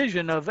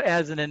decision of,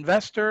 as an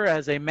investor,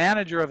 as a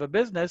manager of a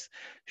business,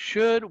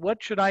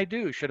 what should I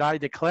do? Should I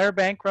declare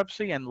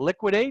bankruptcy and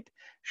liquidate?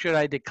 Should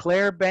I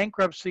declare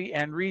bankruptcy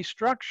and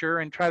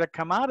restructure and try to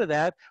come out of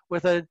that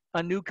with a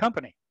new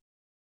company?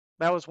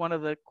 That was one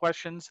of the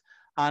questions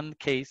on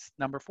case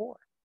number 4.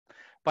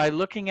 By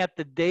looking at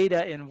the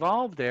data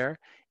involved there,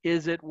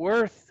 is it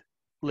worth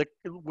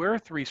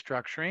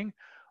restructuring,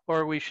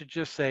 or we should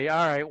just say,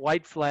 all right,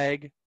 white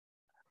flag,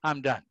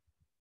 I'm done.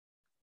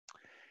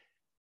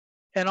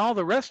 And all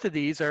the rest of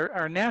these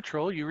are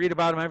natural. You read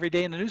about them every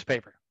day in the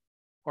newspaper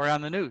or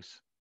on the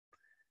news.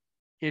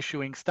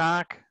 Issuing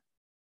stock,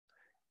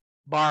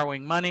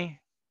 borrowing money,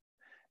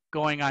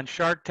 going on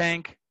Shark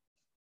Tank,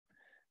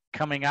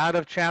 coming out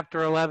of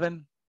Chapter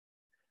 11,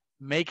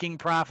 making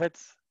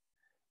profits,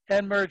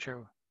 and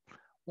merger.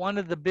 One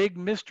of the big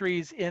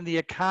mysteries in the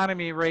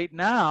economy right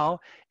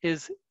now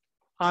is,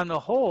 on the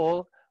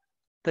whole,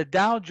 the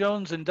Dow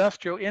Jones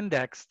Industrial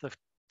Index, the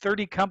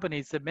 30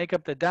 companies that make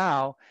up the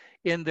Dow,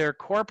 in their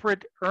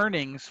corporate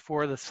earnings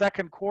for the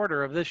second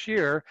quarter of this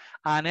year,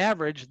 on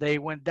average, they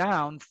went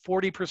down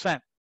 40%.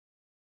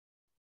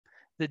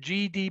 The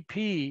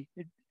GDP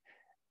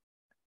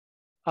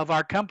of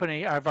our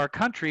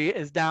country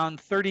is down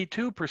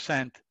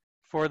 32%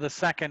 for the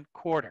second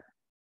quarter.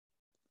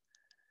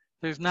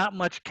 There's not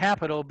much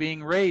capital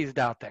being raised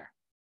out there.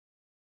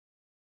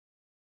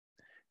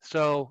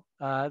 So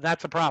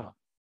that's a problem.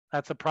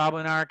 That's a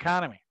problem in our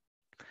economy.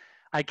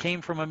 I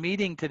came from a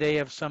meeting today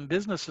of some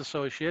business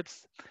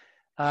associates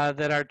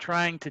that are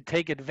trying to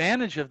take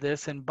advantage of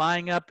this and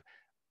buying up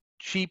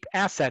cheap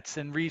assets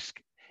and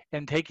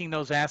taking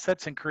those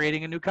assets and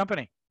creating a new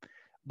company.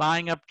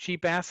 Buying up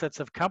cheap assets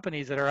of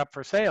companies that are up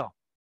for sale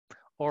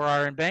or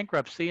are in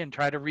bankruptcy and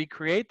try to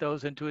recreate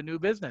those into a new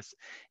business.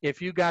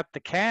 If you got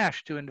the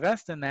cash to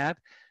invest in that,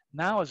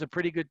 now is a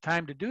pretty good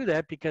time to do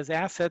that because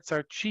assets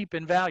are cheap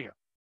in value.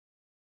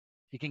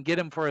 You can get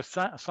them for a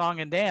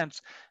song and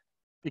dance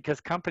because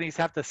companies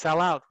have to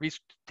sell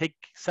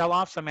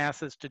off some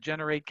assets to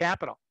generate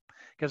capital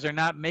because they're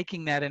not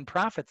making that in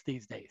profits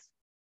these days.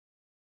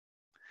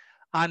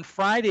 On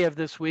Friday of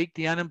this week,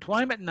 the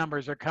unemployment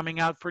numbers are coming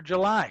out for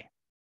July.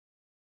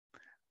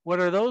 What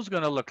are those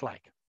going to look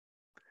like?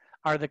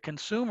 Are the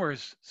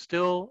consumers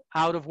still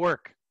out of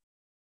work?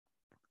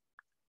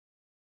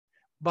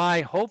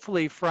 By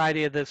hopefully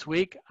Friday of this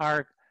week,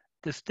 our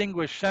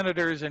distinguished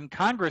senators and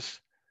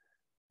congressional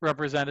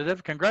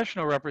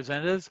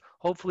representatives,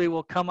 hopefully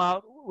will come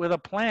out with a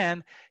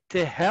plan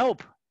to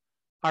help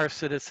our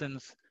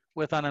citizens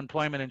with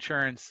unemployment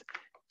insurance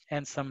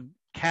and some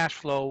cash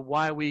flow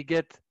while we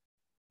get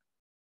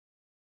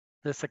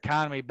this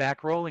economy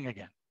back rolling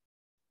again.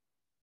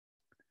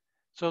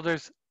 So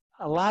there's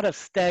a lot of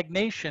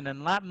stagnation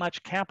and not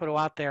much capital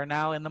out there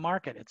now in the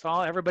market. It's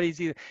all everybody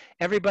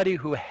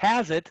who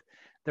has it,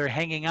 they're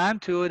hanging on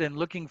to it and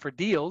looking for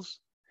deals.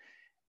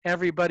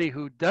 Everybody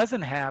who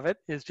doesn't have it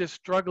is just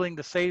struggling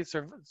to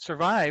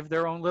survive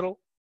their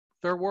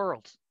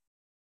worlds.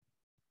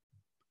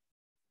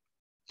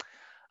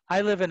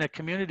 I live in a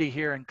community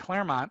here in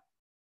Claremont,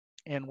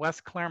 in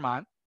West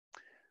Claremont,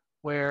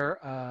 where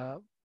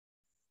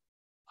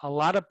a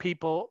lot of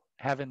people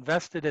have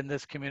invested in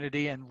this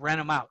community and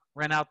rent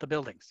out the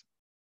buildings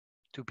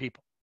to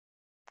people.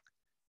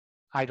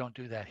 I don't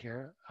do that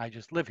here. I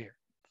just live here.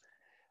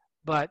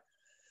 But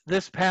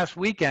this past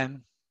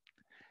weekend,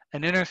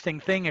 an interesting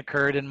thing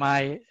occurred in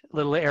my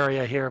little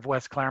area here of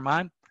West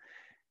Claremont.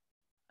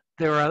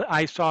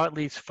 I saw at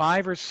least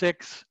 5 or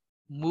 6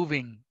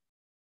 moving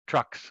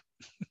trucks.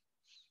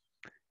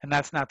 And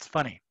that's not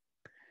funny.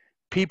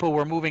 People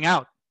were moving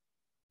out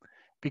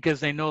because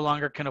they no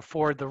longer can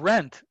afford the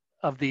rent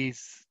of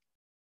these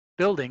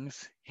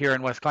buildings here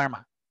in West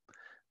Claremont.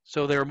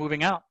 So they were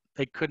moving out.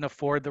 They couldn't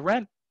afford the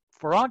rent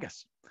for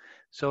August.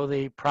 So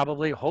they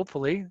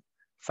hopefully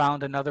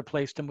found another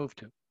place to move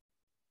to.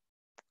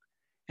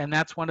 And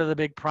that's one of the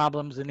big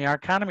problems in the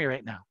economy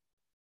right now.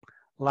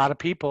 A lot of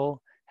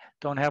people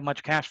don't have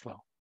much cash flow.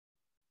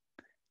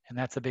 And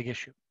that's a big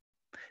issue.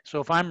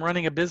 So if I'm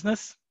running a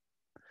business,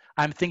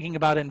 I'm thinking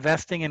about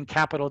investing in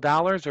capital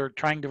dollars or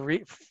trying to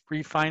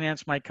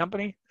refinance my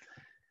company.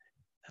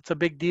 That's a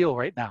big deal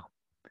right now.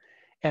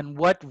 And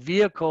what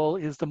vehicle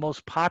is the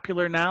most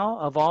popular now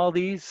of all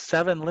these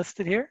 7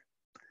 listed here?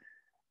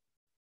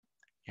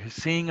 You're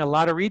seeing a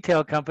lot of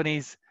retail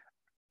companies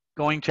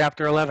going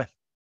Chapter 11,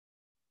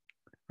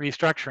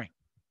 restructuring.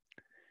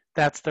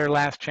 That's their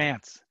last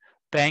chance.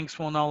 Banks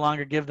will no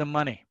longer give them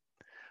money.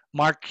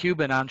 Mark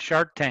Cuban on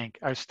Shark Tank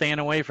are staying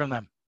away from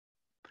them.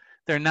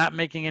 They're not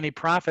making any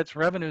profits.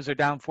 Revenues are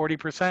down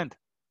 40%.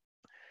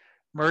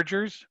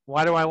 Mergers,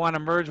 why do I want to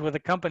merge with a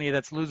company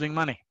that's losing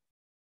money?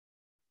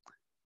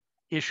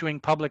 Issuing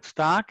public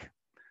stock,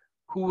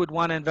 who would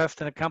want to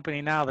invest in a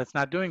company now that's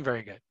not doing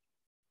very good?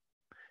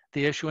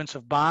 The issuance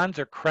of bonds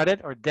or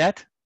credit or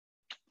debt,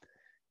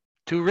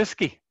 too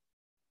risky.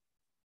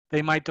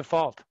 They might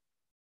default.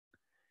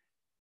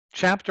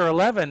 Chapter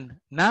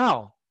 11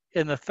 now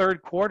in the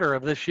third quarter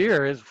of this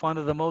year is one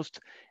of the most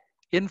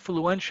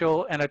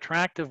influential and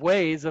attractive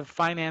ways of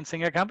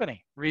financing a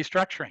company,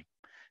 restructuring,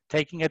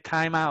 taking a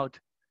time out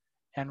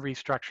and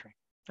restructuring.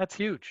 That's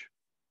huge,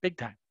 big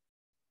time.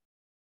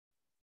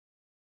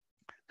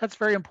 That's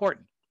very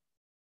important.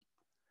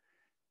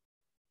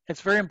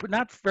 It's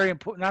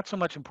not so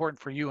much important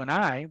for you and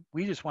I.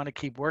 We just want to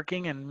keep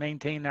working and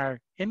maintain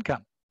our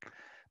income.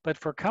 But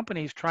for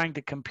companies trying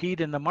to compete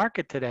in the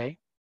market today,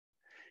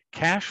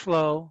 cash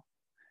flow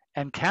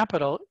and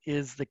capital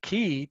is the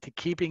key to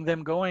keeping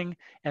them going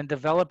and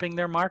developing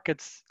their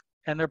markets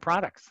and their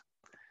products.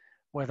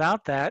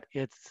 Without that,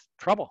 it's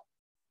trouble.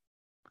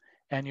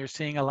 And you're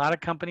seeing a lot of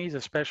companies,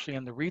 especially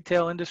in the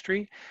retail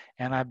industry,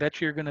 and I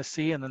bet you're going to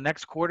see in the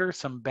next quarter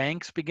some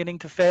banks beginning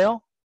to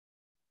fail.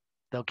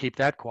 They'll keep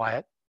that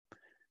quiet.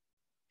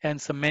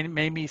 And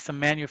maybe some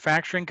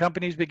manufacturing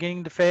companies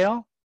beginning to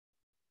fail.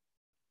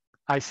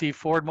 I see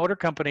Ford Motor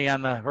Company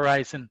on the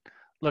horizon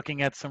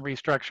looking at some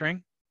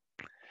restructuring.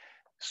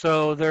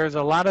 So there's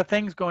a lot of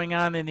things going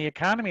on in the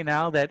economy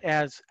now that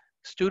as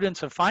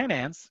students of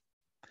finance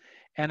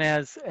and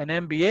as an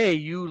MBA,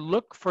 you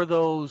look for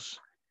those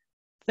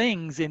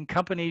things in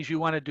companies you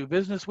want to do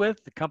business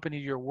with, the company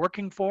you're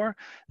working for,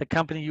 the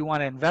company you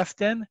want to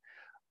invest in.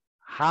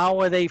 How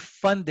are they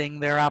funding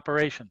their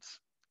operations?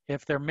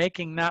 If they're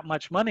making not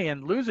much money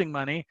and losing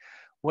money,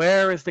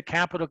 where is the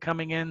capital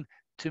coming in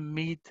to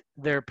meet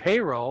their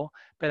payroll,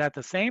 but at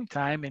the same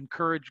time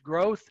encourage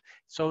growth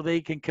so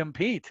they can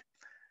compete?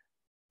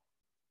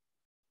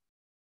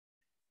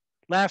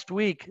 Last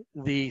week,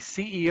 the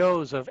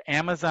CEOs of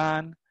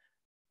Amazon,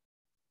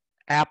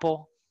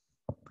 Apple,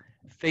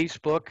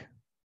 Facebook,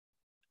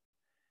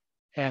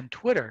 and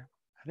Twitter,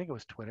 I think it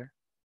was Twitter,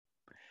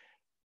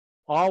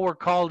 all were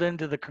called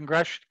into the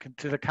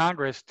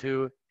Congress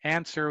to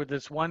answer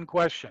this one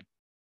question.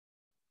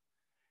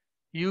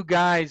 You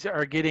guys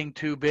are getting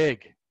too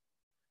big.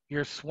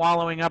 You're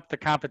swallowing up the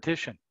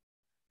competition.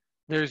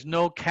 There's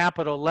no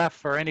capital left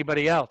for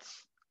anybody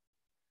else.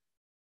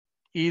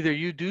 Either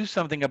you do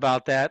something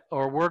about that,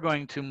 or we're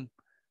going to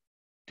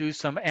do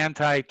some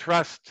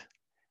antitrust,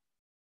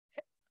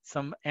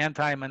 some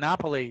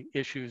anti-monopoly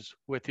issues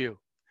with you.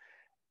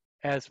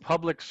 As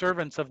public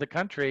servants of the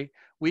country,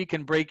 we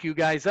can break you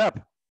guys up.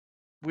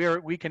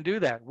 We can do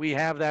that. We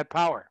have that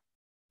power.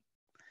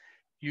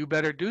 You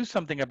better do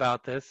something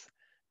about this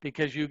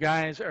because you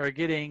guys are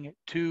getting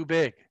too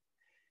big.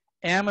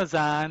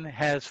 Amazon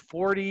has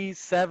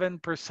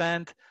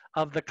 47%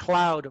 of the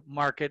cloud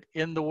market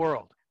in the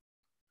world.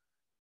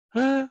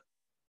 Huh?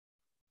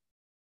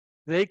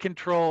 They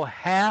control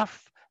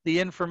half the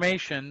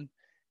information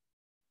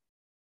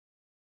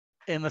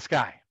in the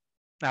sky.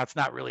 Now, it's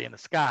not really in the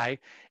sky.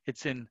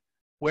 It's in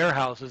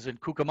warehouses in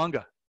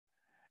Cucamonga.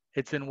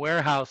 It's in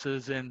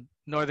warehouses in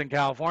Northern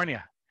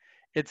California.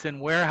 It's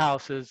in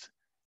warehouses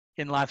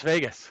in Las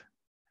Vegas.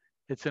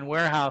 It's in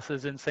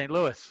warehouses in St.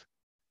 Louis.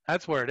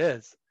 That's where it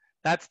is.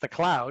 That's the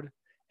cloud.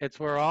 It's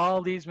where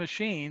all these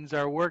machines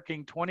are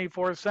working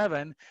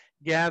 24/7,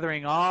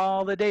 gathering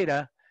all the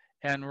data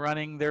and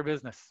running their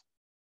business,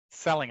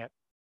 selling it,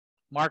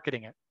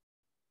 marketing it.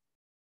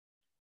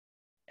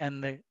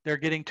 And they're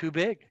getting too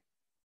big.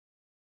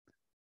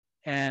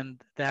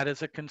 And that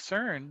is a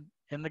concern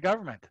in the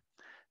government.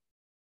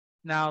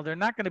 Now, they're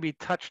not going to be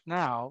touched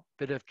now,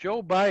 but if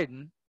Joe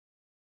Biden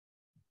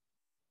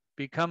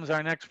becomes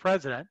our next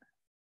president,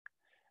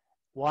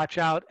 watch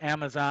out,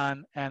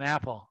 Amazon and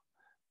Apple.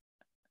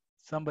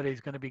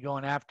 Somebody's going to be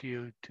going after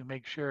you to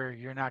make sure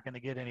you're not going to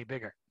get any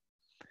bigger.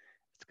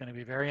 It's going to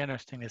be very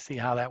interesting to see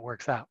how that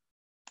works out.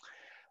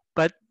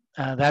 But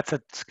that's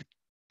a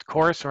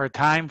course or a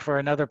time for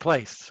another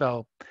place.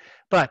 So,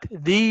 but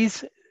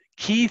these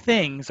key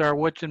things are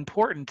what's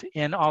important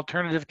in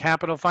alternative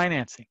capital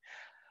financing.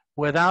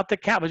 Without the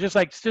capital,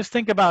 just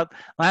think about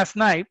last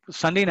night,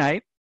 Sunday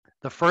night,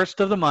 the first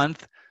of the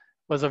month,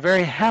 was a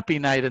very happy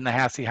night in the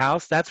Hasse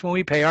house. That's when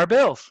we pay our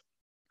bills.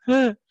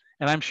 And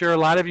I'm sure a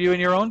lot of you in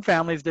your own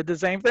families did the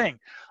same thing.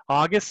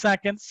 August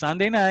 2nd,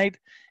 Sunday night,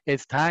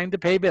 it's time to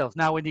pay bills.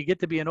 Now, when you get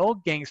to be an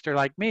old gangster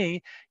like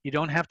me, you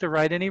don't have to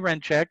write any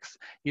rent checks.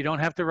 You don't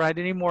have to write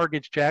any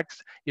mortgage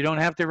checks. You don't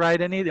have to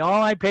write any.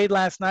 All I paid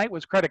last night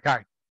was credit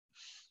card.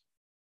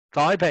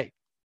 That's all I paid.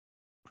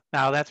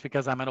 Now, that's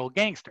because I'm an old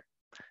gangster.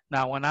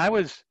 Now, when I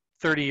was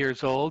 30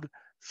 years old,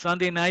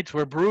 Sunday nights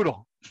were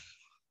brutal.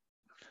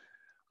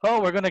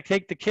 Oh, we're going to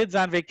take the kids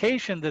on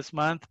vacation this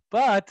month,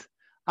 but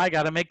I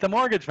got to make the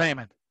mortgage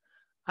payment.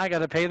 I got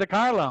to pay the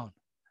car loan.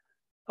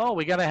 Oh,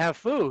 we got to have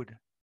food.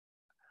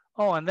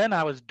 Oh, and then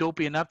I was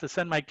dopey enough to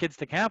send my kids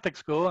to Catholic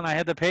school, and I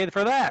had to pay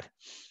for that.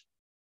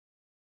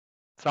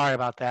 Sorry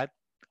about that.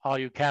 all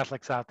you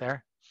Catholics out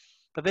there.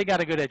 But they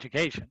got a good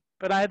education.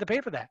 But I had to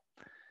pay for that.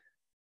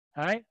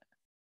 All right.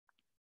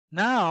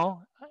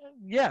 Now,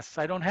 yes,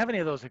 I don't have any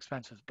of those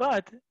expenses.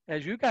 But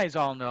as you guys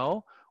all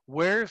know,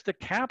 where's the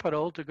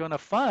capital to going to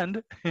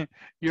fund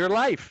your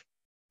life,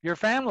 your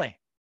family?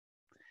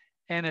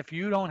 And if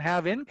you don't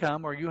have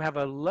income, or you have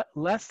a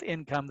less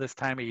income this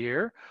time of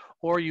year,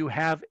 or you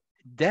have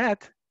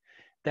debt,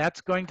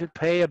 that's going to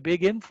play a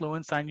big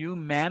influence on you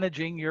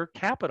managing your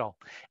capital.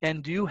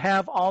 And do you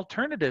have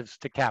alternatives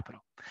to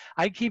capital?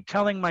 I keep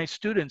telling my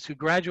students who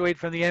graduate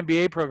from the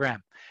MBA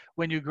program,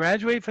 when you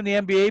graduate from the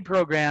MBA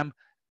program,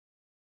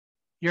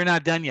 you're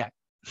not done yet.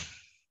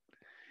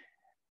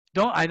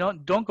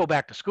 Don't go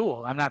back to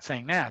school. I'm not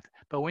saying that.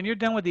 But when you're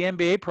done with the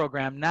MBA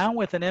program, now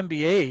with an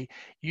MBA,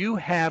 you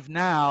have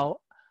now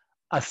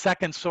a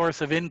second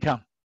source of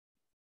income.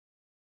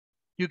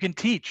 You can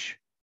teach.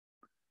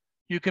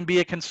 You can be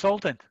a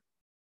consultant.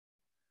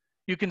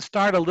 You can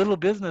start a little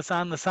business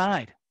on the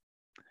side.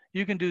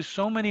 You can do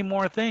so many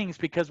more things,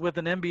 because with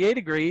an MBA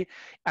degree,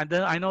 and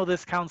then I know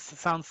this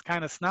sounds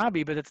kind of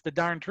snobby, but it's the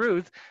darn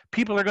truth,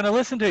 people are going to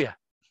listen to you.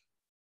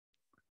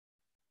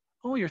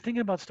 Oh, you're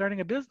thinking about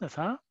starting a business,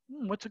 huh?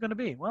 What's it going to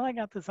be? Well, I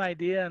got this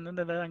idea, and then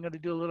I'm going to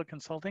do a little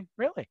consulting.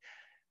 Really?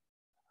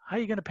 How are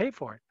you going to pay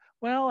for it?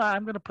 Well,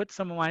 I'm going to put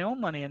some of my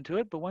own money into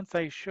it, but once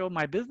I show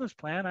my business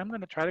plan, I'm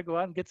going to try to go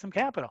out and get some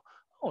capital.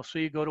 Oh, so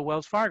you go to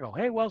Wells Fargo.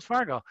 Hey, Wells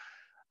Fargo.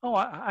 Oh,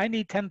 I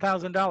need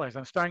 $10,000.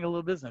 I'm starting a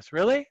little business.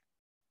 Really?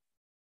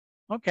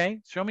 Okay,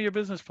 show me your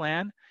business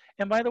plan.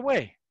 And by the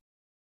way,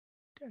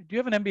 do you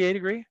have an MBA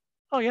degree?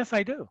 Oh, yes,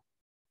 I do.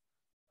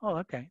 Oh,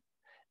 okay.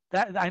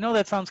 I know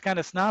that sounds kind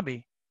of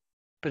snobby,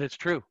 but it's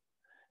true.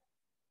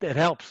 It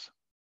helps.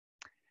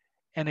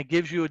 And it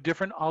gives you a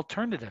different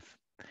alternative.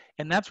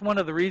 And that's one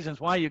of the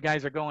reasons why you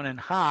guys are going in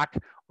hock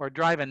or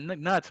driving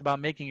nuts about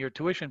making your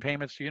tuition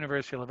payments to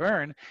University of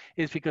Laverne,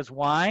 is because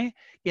why?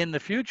 In the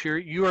future,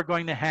 you are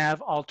going to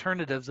have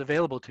alternatives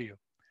available to you.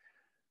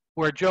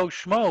 Where Joe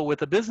Schmo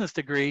with a business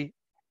degree,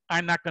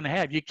 I'm not going to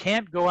have. You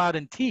can't go out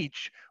and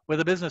teach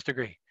with a business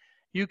degree.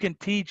 You can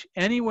teach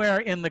anywhere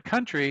in the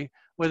country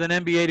with an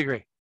MBA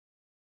degree.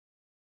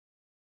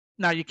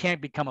 Now, you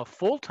can't become a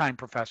full-time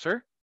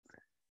professor.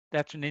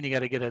 That's when then you got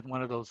to get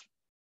one of those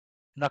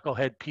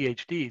knucklehead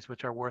PhDs,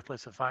 which are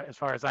worthless as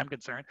far as I'm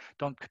concerned.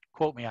 Don't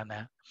quote me on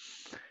that.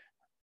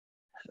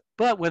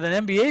 But with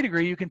an MBA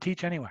degree, you can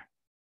teach anywhere.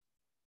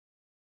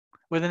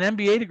 With an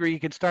MBA degree, you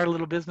can start a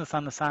little business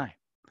on the side.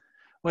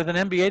 With an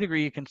MBA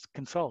degree, you can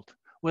consult.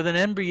 With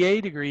an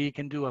MBA degree, you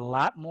can do a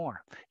lot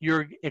more.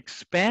 You're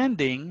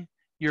expanding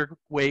your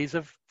ways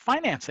of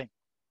financing,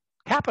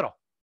 capital,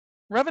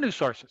 revenue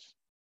sources.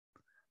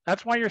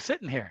 That's why you're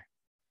sitting here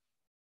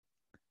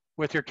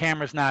with your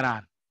cameras not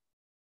on.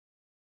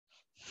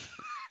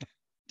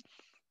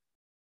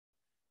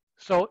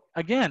 So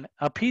again,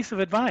 a piece of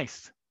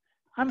advice.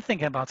 I'm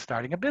thinking about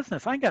starting a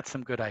business. I got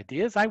some good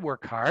ideas. I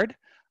work hard.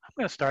 I'm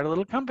going to start a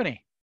little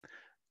company.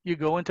 You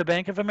go into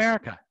Bank of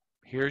America.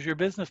 Here's your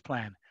business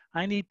plan.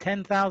 I need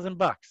 10,000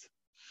 bucks.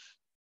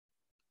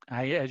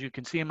 As you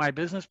can see in my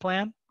business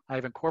plan,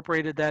 I've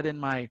incorporated that in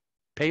my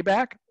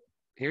payback.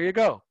 Here you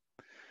go.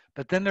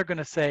 But then they're going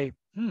to say,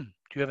 do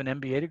you have an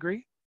MBA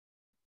degree?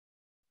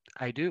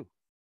 I do.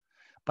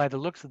 By the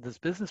looks of this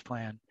business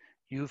plan,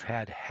 you've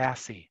had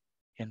HASI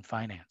in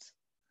finance.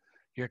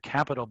 Your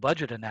capital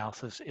budget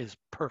analysis is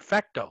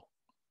perfecto.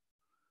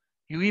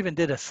 You even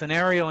did a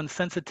scenario and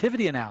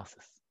sensitivity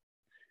analysis.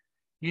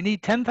 You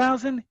need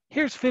 10,000?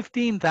 Here's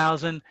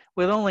 15,000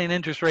 with only an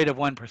interest rate of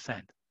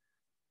 1%.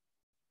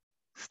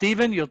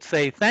 Stephen, you'll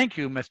say, thank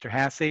you, Mr.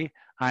 HASI.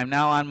 I'm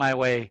now on my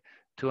way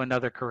to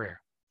another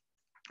career.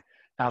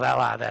 Now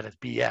that is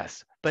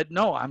BS. But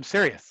no, I'm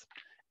serious.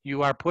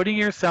 You are putting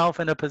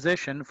yourself in a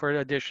position for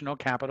additional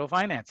capital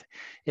financing.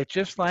 It's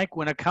just like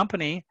when a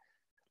company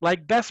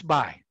like Best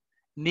Buy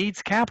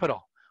needs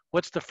capital.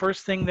 What's the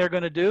first thing they're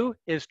going to do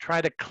is try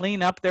to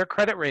clean up their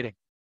credit rating,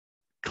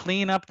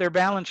 clean up their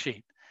balance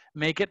sheet,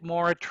 make it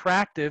more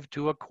attractive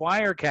to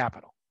acquire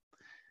capital.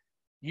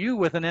 You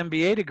with an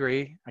MBA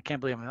degree, I can't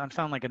believe I'm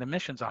sounding like an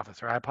admissions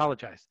officer, I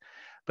apologize.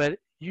 But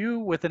you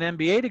with an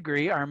MBA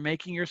degree are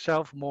making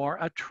yourself more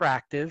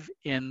attractive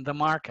in the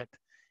market,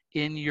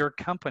 in your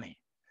company.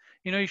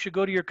 You know, you should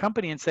go to your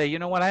company and say, you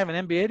know what, I have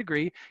an MBA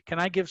degree. Can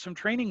I give some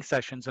training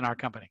sessions in our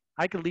company?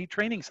 I could lead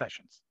training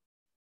sessions.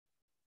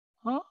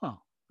 Oh,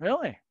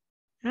 really?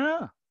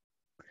 Yeah.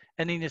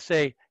 And then you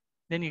say,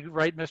 then you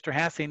write Mr.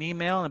 HASI an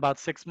email in about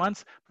 6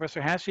 months. Professor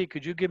HASI,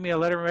 could you give me a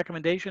letter of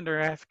recommendation? They're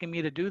asking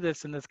me to do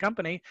this in this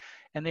company,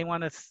 and they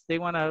want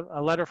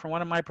a letter from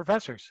one of my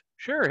professors.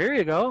 Sure, here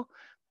you go.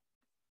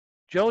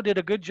 Joe did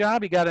a good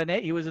job. He got an A.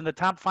 He was in the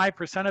top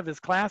 5% of his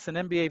class in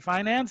MBA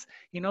finance.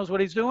 He knows what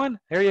he's doing.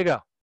 There you go.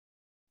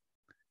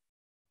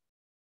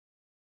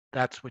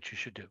 That's what you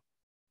should do.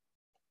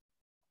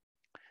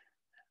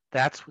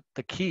 That's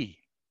the key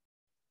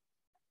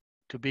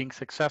to being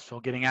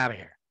successful getting out of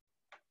here.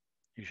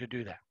 You should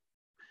do that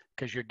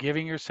because you're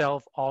giving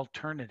yourself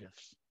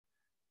alternatives,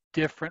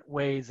 different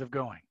ways of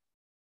going.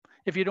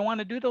 If you don't want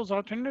to do those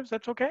alternatives,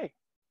 that's okay.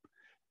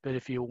 But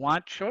if you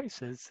want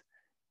choices,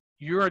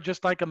 you are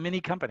just like a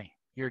mini company.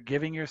 You're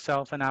giving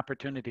yourself an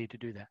opportunity to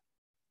do that.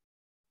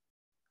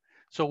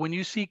 So when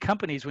you see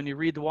companies, when you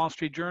read the Wall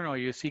Street Journal,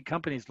 you see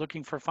companies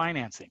looking for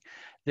financing,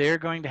 they're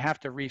going to have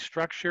to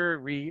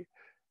restructure,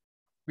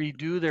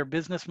 redo their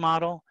business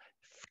model,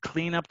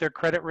 clean up their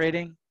credit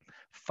rating,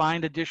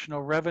 find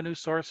additional revenue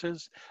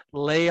sources,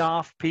 lay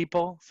off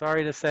people,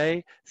 sorry to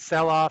say,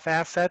 sell off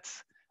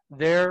assets.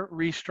 They're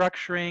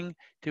restructuring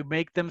to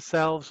make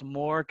themselves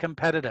more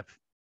competitive,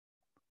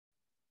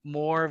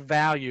 more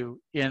value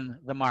in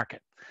the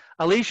market.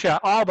 Alicia,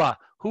 Alba,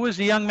 who is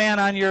the young man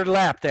on your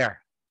lap there?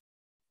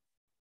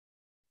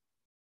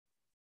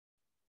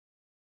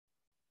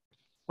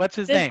 What's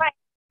his name?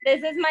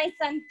 This is my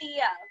son,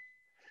 Theo.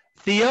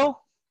 Theo?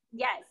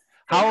 Yes.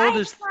 How old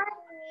is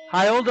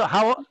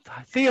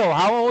Theo,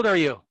 how old are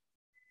you?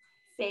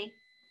 Say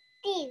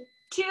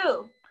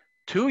 2.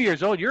 2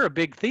 years old. You're a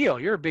big Theo.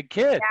 You're a big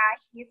kid. Yeah,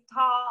 he's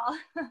tall.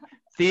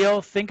 Theo,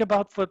 think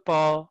about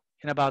football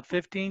in about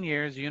 15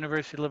 years,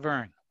 University of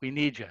Laverne. We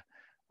need you.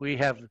 We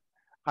have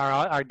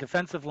our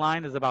defensive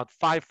line is about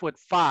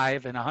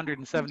 5'5" and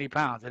 170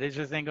 pounds. It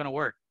just ain't going to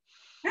work.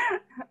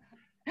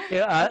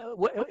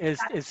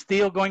 Is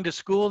Theo going to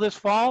school this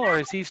fall, or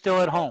is he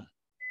still at home?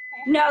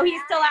 No,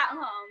 he's still at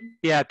home.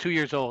 Yeah, 2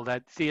 years old.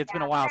 See, it's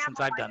been a while since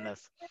I've done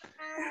this.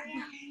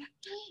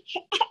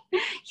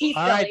 He's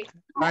All right,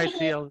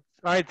 Theo.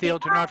 All right, Theo,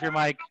 turn off your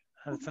mic.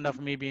 That's enough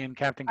of me being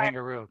Captain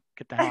Kangaroo.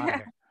 Get the hell out of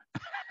here.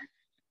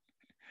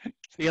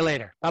 See you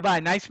later.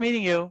 Bye-bye. Nice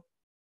meeting you.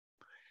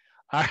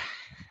 All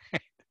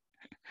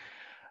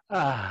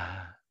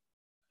right.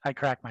 I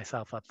crack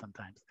myself up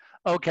sometimes.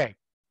 Okay.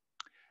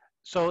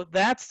 So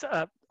that's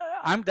our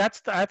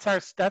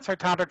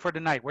topic for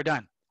tonight. We're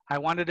done. I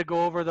wanted to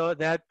go over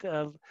that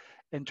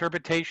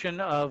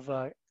interpretation of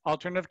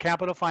alternative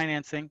capital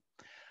financing.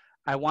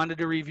 I wanted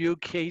to review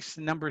case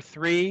number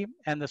 3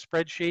 and the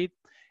spreadsheet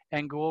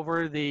and go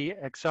over the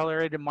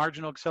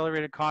marginal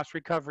accelerated cost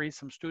recovery.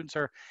 Some students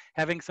are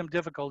having some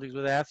difficulties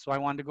with that, so I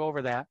wanted to go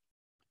over that.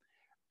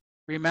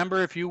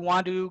 Remember, if you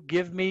want to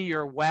give me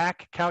your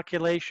WACC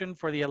calculation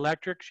for the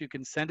electrics, you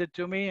can send it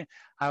to me.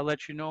 I'll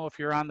let you know if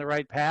you're on the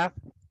right path.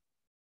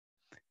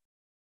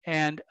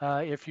 And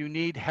if you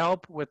need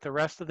help with the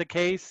rest of the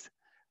case,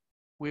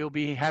 we'll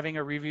be having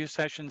a review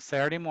session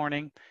Saturday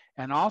morning.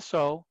 And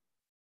also,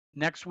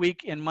 next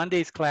week in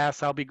Monday's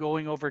class, I'll be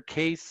going over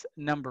case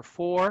number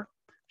 4,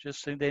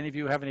 just so any of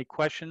you have any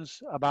questions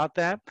about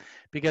that.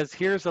 Because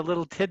here's a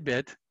little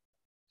tidbit.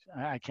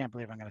 I can't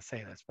believe I'm going to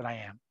say this, but I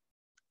am.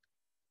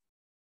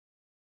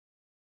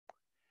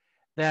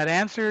 That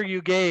answer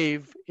you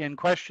gave in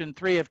question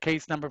 3 of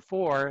case number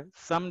 4,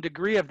 some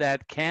degree of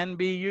that can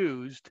be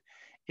used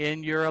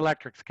in your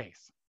electrics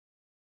case.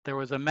 There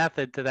was a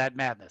method to that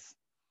madness.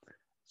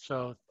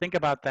 So think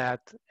about that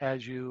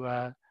as you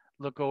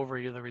look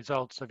over the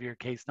results of your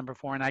case number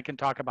 4, and I can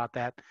talk about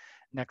that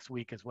next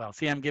week as well.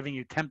 See, I'm giving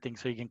you tempting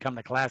so you can come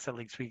to class at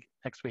least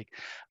next week.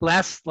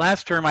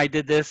 Last term I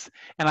did this,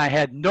 and I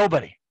had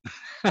nobody,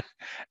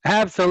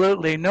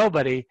 absolutely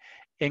nobody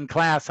in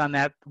class on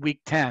that week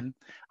 10.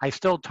 I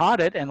still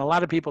taught it, and a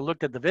lot of people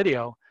looked at the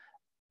video,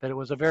 but it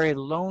was a very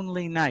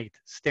lonely night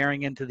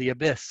staring into the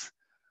abyss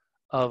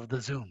of the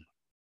Zoom.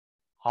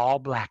 All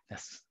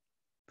blackness.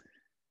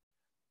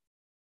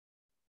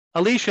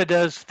 Alicia,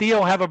 does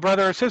Theo have a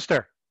brother or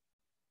sister?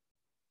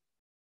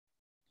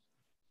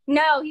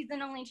 No, he's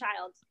an only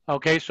child.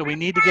 Okay, so we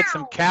need to get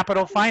some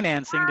capital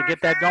financing to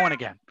get that going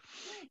again.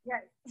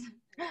 Yes.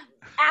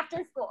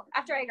 After school,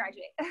 after I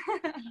graduate.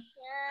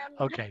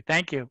 Okay,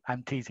 thank you.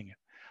 I'm teasing you.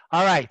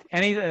 All right,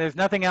 there's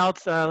nothing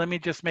else. Let me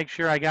just make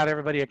sure I got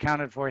everybody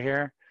accounted for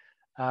here.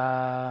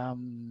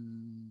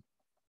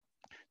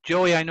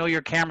 Joey, I know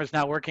your camera's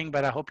not working,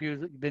 but I hope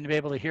you've been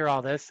able to hear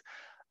all this.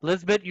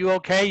 Elizabeth, you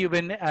okay? You've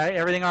been,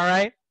 everything all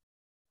right?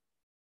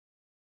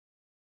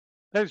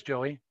 There's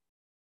Joey.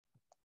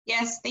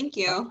 Yes, thank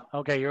you.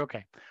 Okay, you're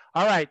okay.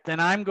 All right, then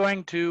I'm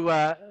going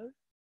to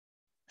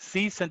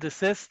cease and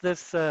desist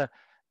this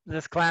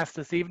class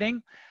this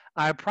evening.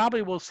 I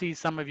probably will see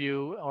some of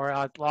you, or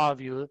a lot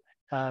of you,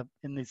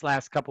 in these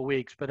last couple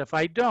weeks, but if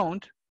I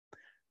don't,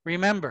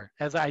 remember,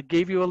 as I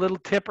gave you a little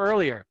tip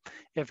earlier,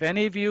 if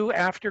any of you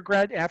after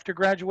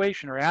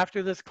graduation or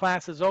after this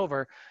class is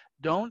over,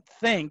 don't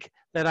think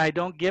that I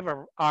don't give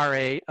a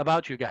RA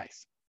about you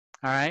guys,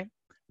 all right?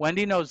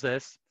 Wendy knows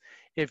this.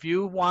 If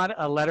you want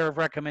a letter of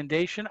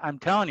recommendation, I'm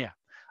telling you,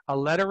 a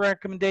letter of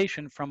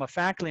recommendation from a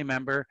faculty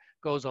member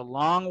goes a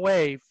long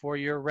way for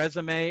your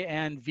resume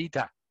and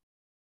vita.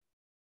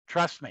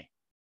 Trust me.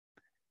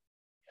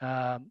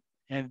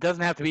 And it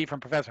doesn't have to be from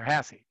Professor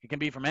Hasse. It can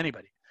be from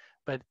anybody.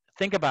 But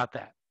think about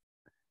that.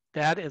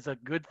 That is a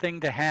good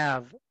thing to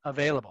have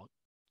available,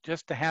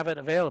 just to have it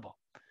available,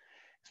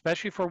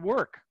 especially for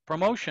work,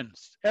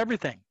 promotions,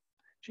 everything.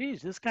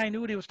 Geez, this guy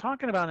knew what he was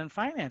talking about in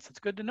finance. It's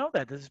good to know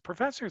that. This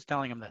professor is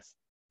telling him this.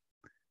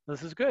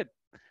 This is good.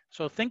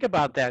 So think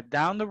about that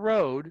down the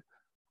road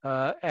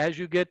as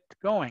you get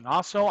going.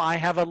 Also, I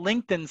have a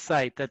LinkedIn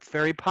site that's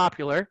very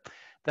popular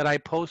that I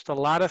post a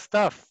lot of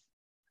stuff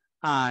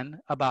on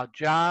about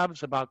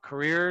jobs, about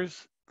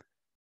careers,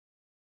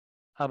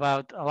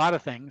 about a lot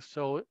of things.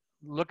 So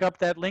look up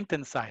that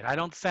LinkedIn site. I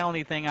don't sell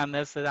anything on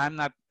this.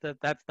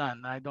 That's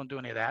done. I don't do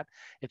any of that.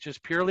 It's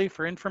just purely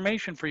for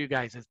information for you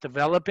guys. It's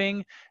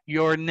developing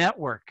your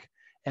network.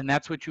 And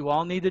that's what you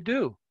all need to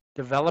do.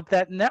 Develop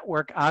that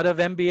network out of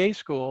MBA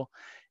school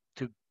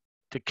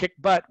to kick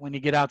butt when you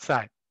get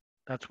outside.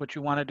 That's what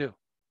you want to do.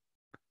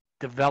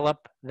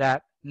 Develop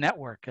that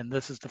network. And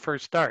this is the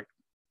first start.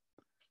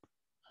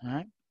 All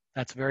right.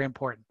 That's very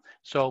important.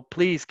 So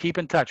please keep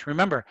in touch.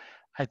 Remember,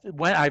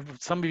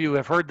 some of you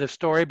have heard this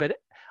story, but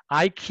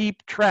I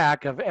keep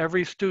track of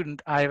every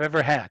student I've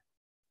ever had.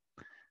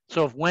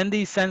 So if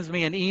Wendy sends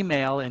me an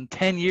email in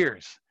 10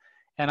 years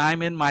and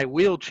I'm in my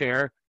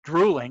wheelchair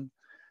drooling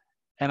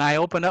and I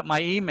open up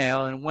my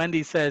email and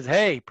Wendy says,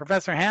 "Hey,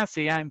 Professor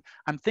Hasse, I'm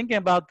thinking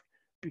about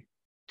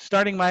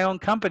starting my own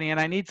company and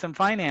I need some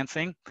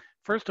financing.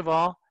 First of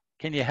all,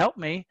 can you help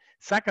me?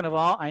 Second of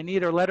all, I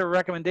need a letter of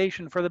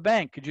recommendation for the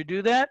bank. Could you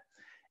do that?"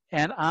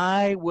 And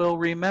I will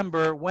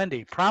remember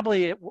Wendy.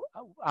 Probably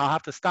I'll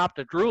have to stop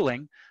the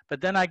drooling, but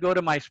then I go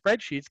to my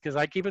spreadsheets because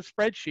I keep a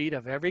spreadsheet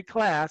of every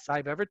class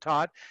I've ever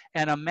taught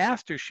and a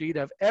master sheet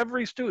of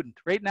every student.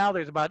 Right now,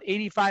 there's about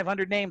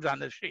 8,500 names on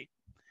this sheet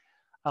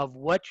of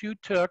what you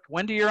took.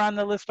 Wendy, you're on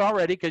the list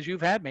already because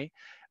you've had me.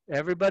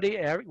 Everybody,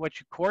 what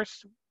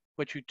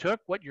you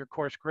took, what your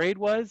course grade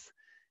was,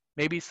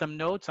 maybe some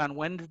notes on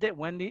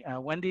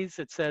Wendy's.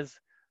 It says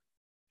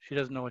she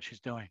doesn't know what she's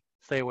doing.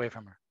 Stay away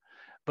from her.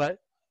 But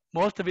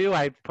most of you,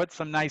 I put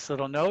some nice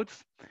little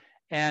notes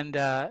and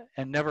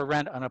never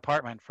rent an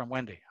apartment from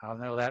Wendy. I'll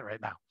know that right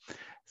now.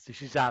 So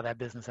she's out of that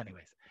business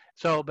anyways.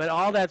 So, but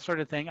all that sort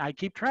of thing, I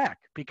keep track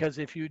because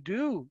if you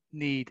do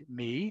need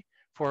me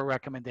for a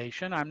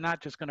recommendation, I'm not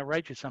just going to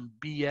write you some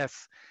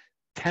BS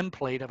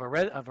template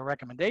of a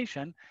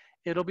recommendation.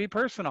 It'll be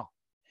personal,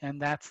 and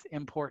that's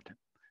important.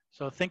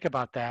 So think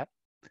about that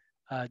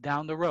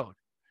down the road.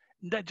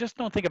 Just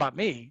don't think about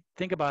me.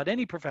 Think about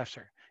any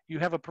professor. You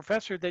have a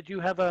professor that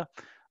you have a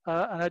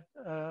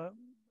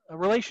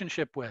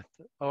relationship with,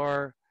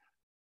 or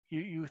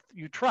you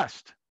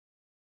trust.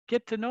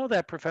 Get to know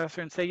that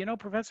professor and say, you know,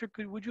 Professor,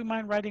 would you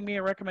mind writing me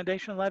a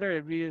recommendation letter?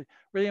 It'd be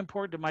really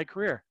important to my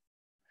career.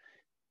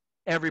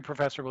 Every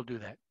professor will do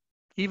that.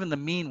 Even the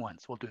mean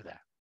ones will do that.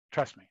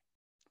 Trust me,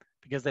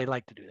 because they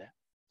like to do that.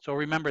 So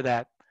remember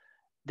that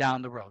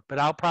down the road. But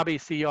I'll probably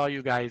see all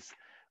you guys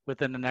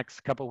within the next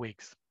couple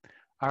weeks.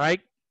 All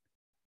right?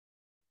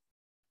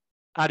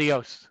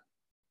 Adios.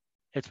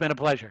 It's been a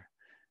pleasure.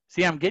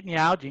 See, I'm getting you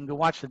out. You can go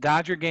watch the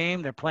Dodger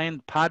game. They're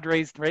playing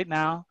Padres right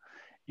now.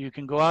 You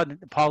can go out.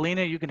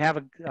 Paulina, you can have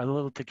a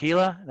little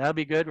tequila. That'll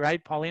be good,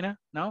 right, Paulina?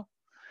 No?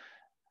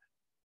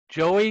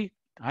 Joey,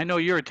 I know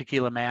you're a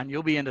tequila man.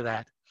 You'll be into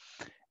that.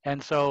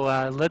 And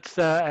so let's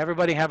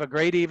everybody have a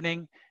great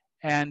evening.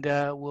 And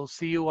we'll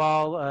see you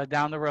all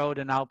down the road.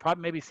 And I'll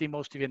probably maybe see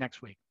most of you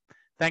next week.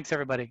 Thanks,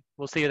 everybody.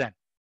 We'll see you then.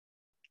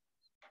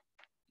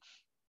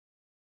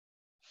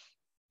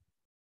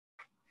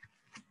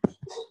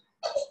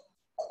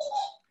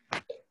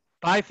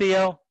 Bye,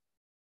 Theo.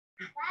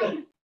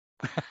 Bye.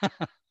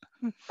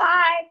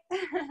 Bye.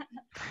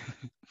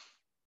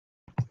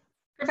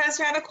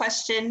 Professor, I have a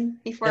question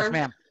before Yes,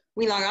 ma'am.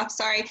 we log off.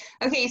 Sorry.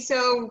 Okay,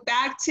 so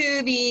back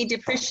to the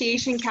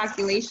depreciation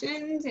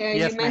calculations.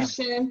 Yes, you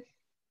mentioned,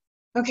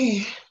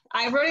 okay,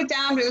 I wrote it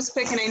down, but it was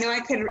quick, and I know I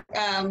could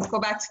go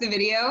back to the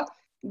video,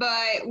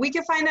 but we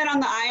can find that on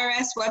the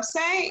IRS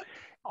website.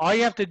 All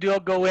you have to do,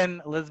 go in,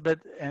 Elizabeth,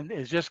 and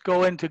is just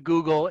go into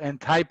Google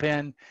and type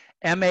in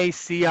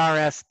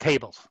MACRS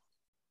tables.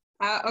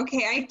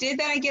 Okay, I did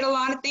that. I get a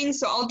lot of things,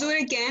 so I'll do it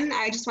again.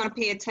 I just want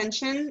to pay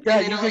attention. Yeah,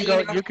 and then you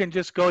can go. You can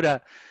just go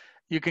to.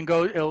 You can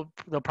go.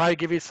 They'll probably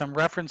give you some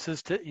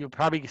references to. You'll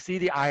probably see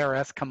the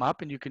IRS come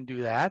up, and you can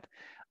do that.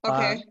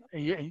 Okay.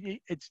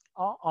 It's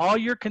all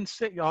you're going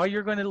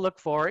to look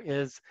for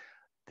is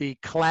the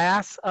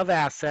class of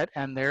asset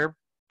and their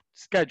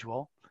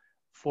schedule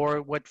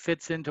for what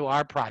fits into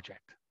our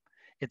project.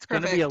 It's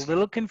going to be a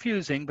little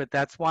confusing, but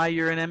that's why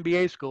you're in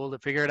MBA school to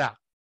figure it out.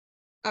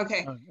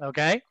 Okay.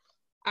 Okay.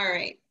 All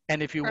right.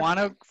 And if you want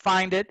to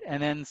find it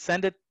and then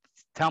send it,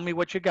 tell me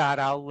what you got.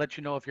 I'll let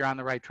you know if you're on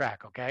the right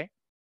track. Okay.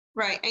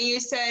 Right. And you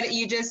said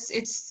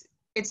it's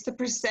the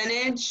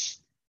percentage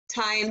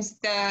times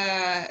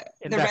the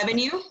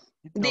revenue,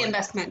 the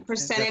investment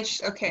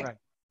percentage. Okay.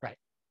 Right.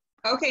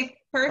 Okay.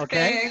 Perfect.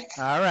 Okay.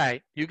 All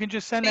right. You can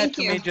just send that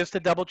to me just to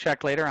double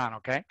check later on.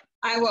 Okay.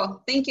 I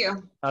will. Thank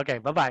you. Okay.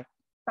 Bye-bye.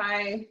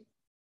 Bye.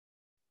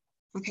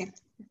 Okay.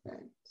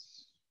 Perfect.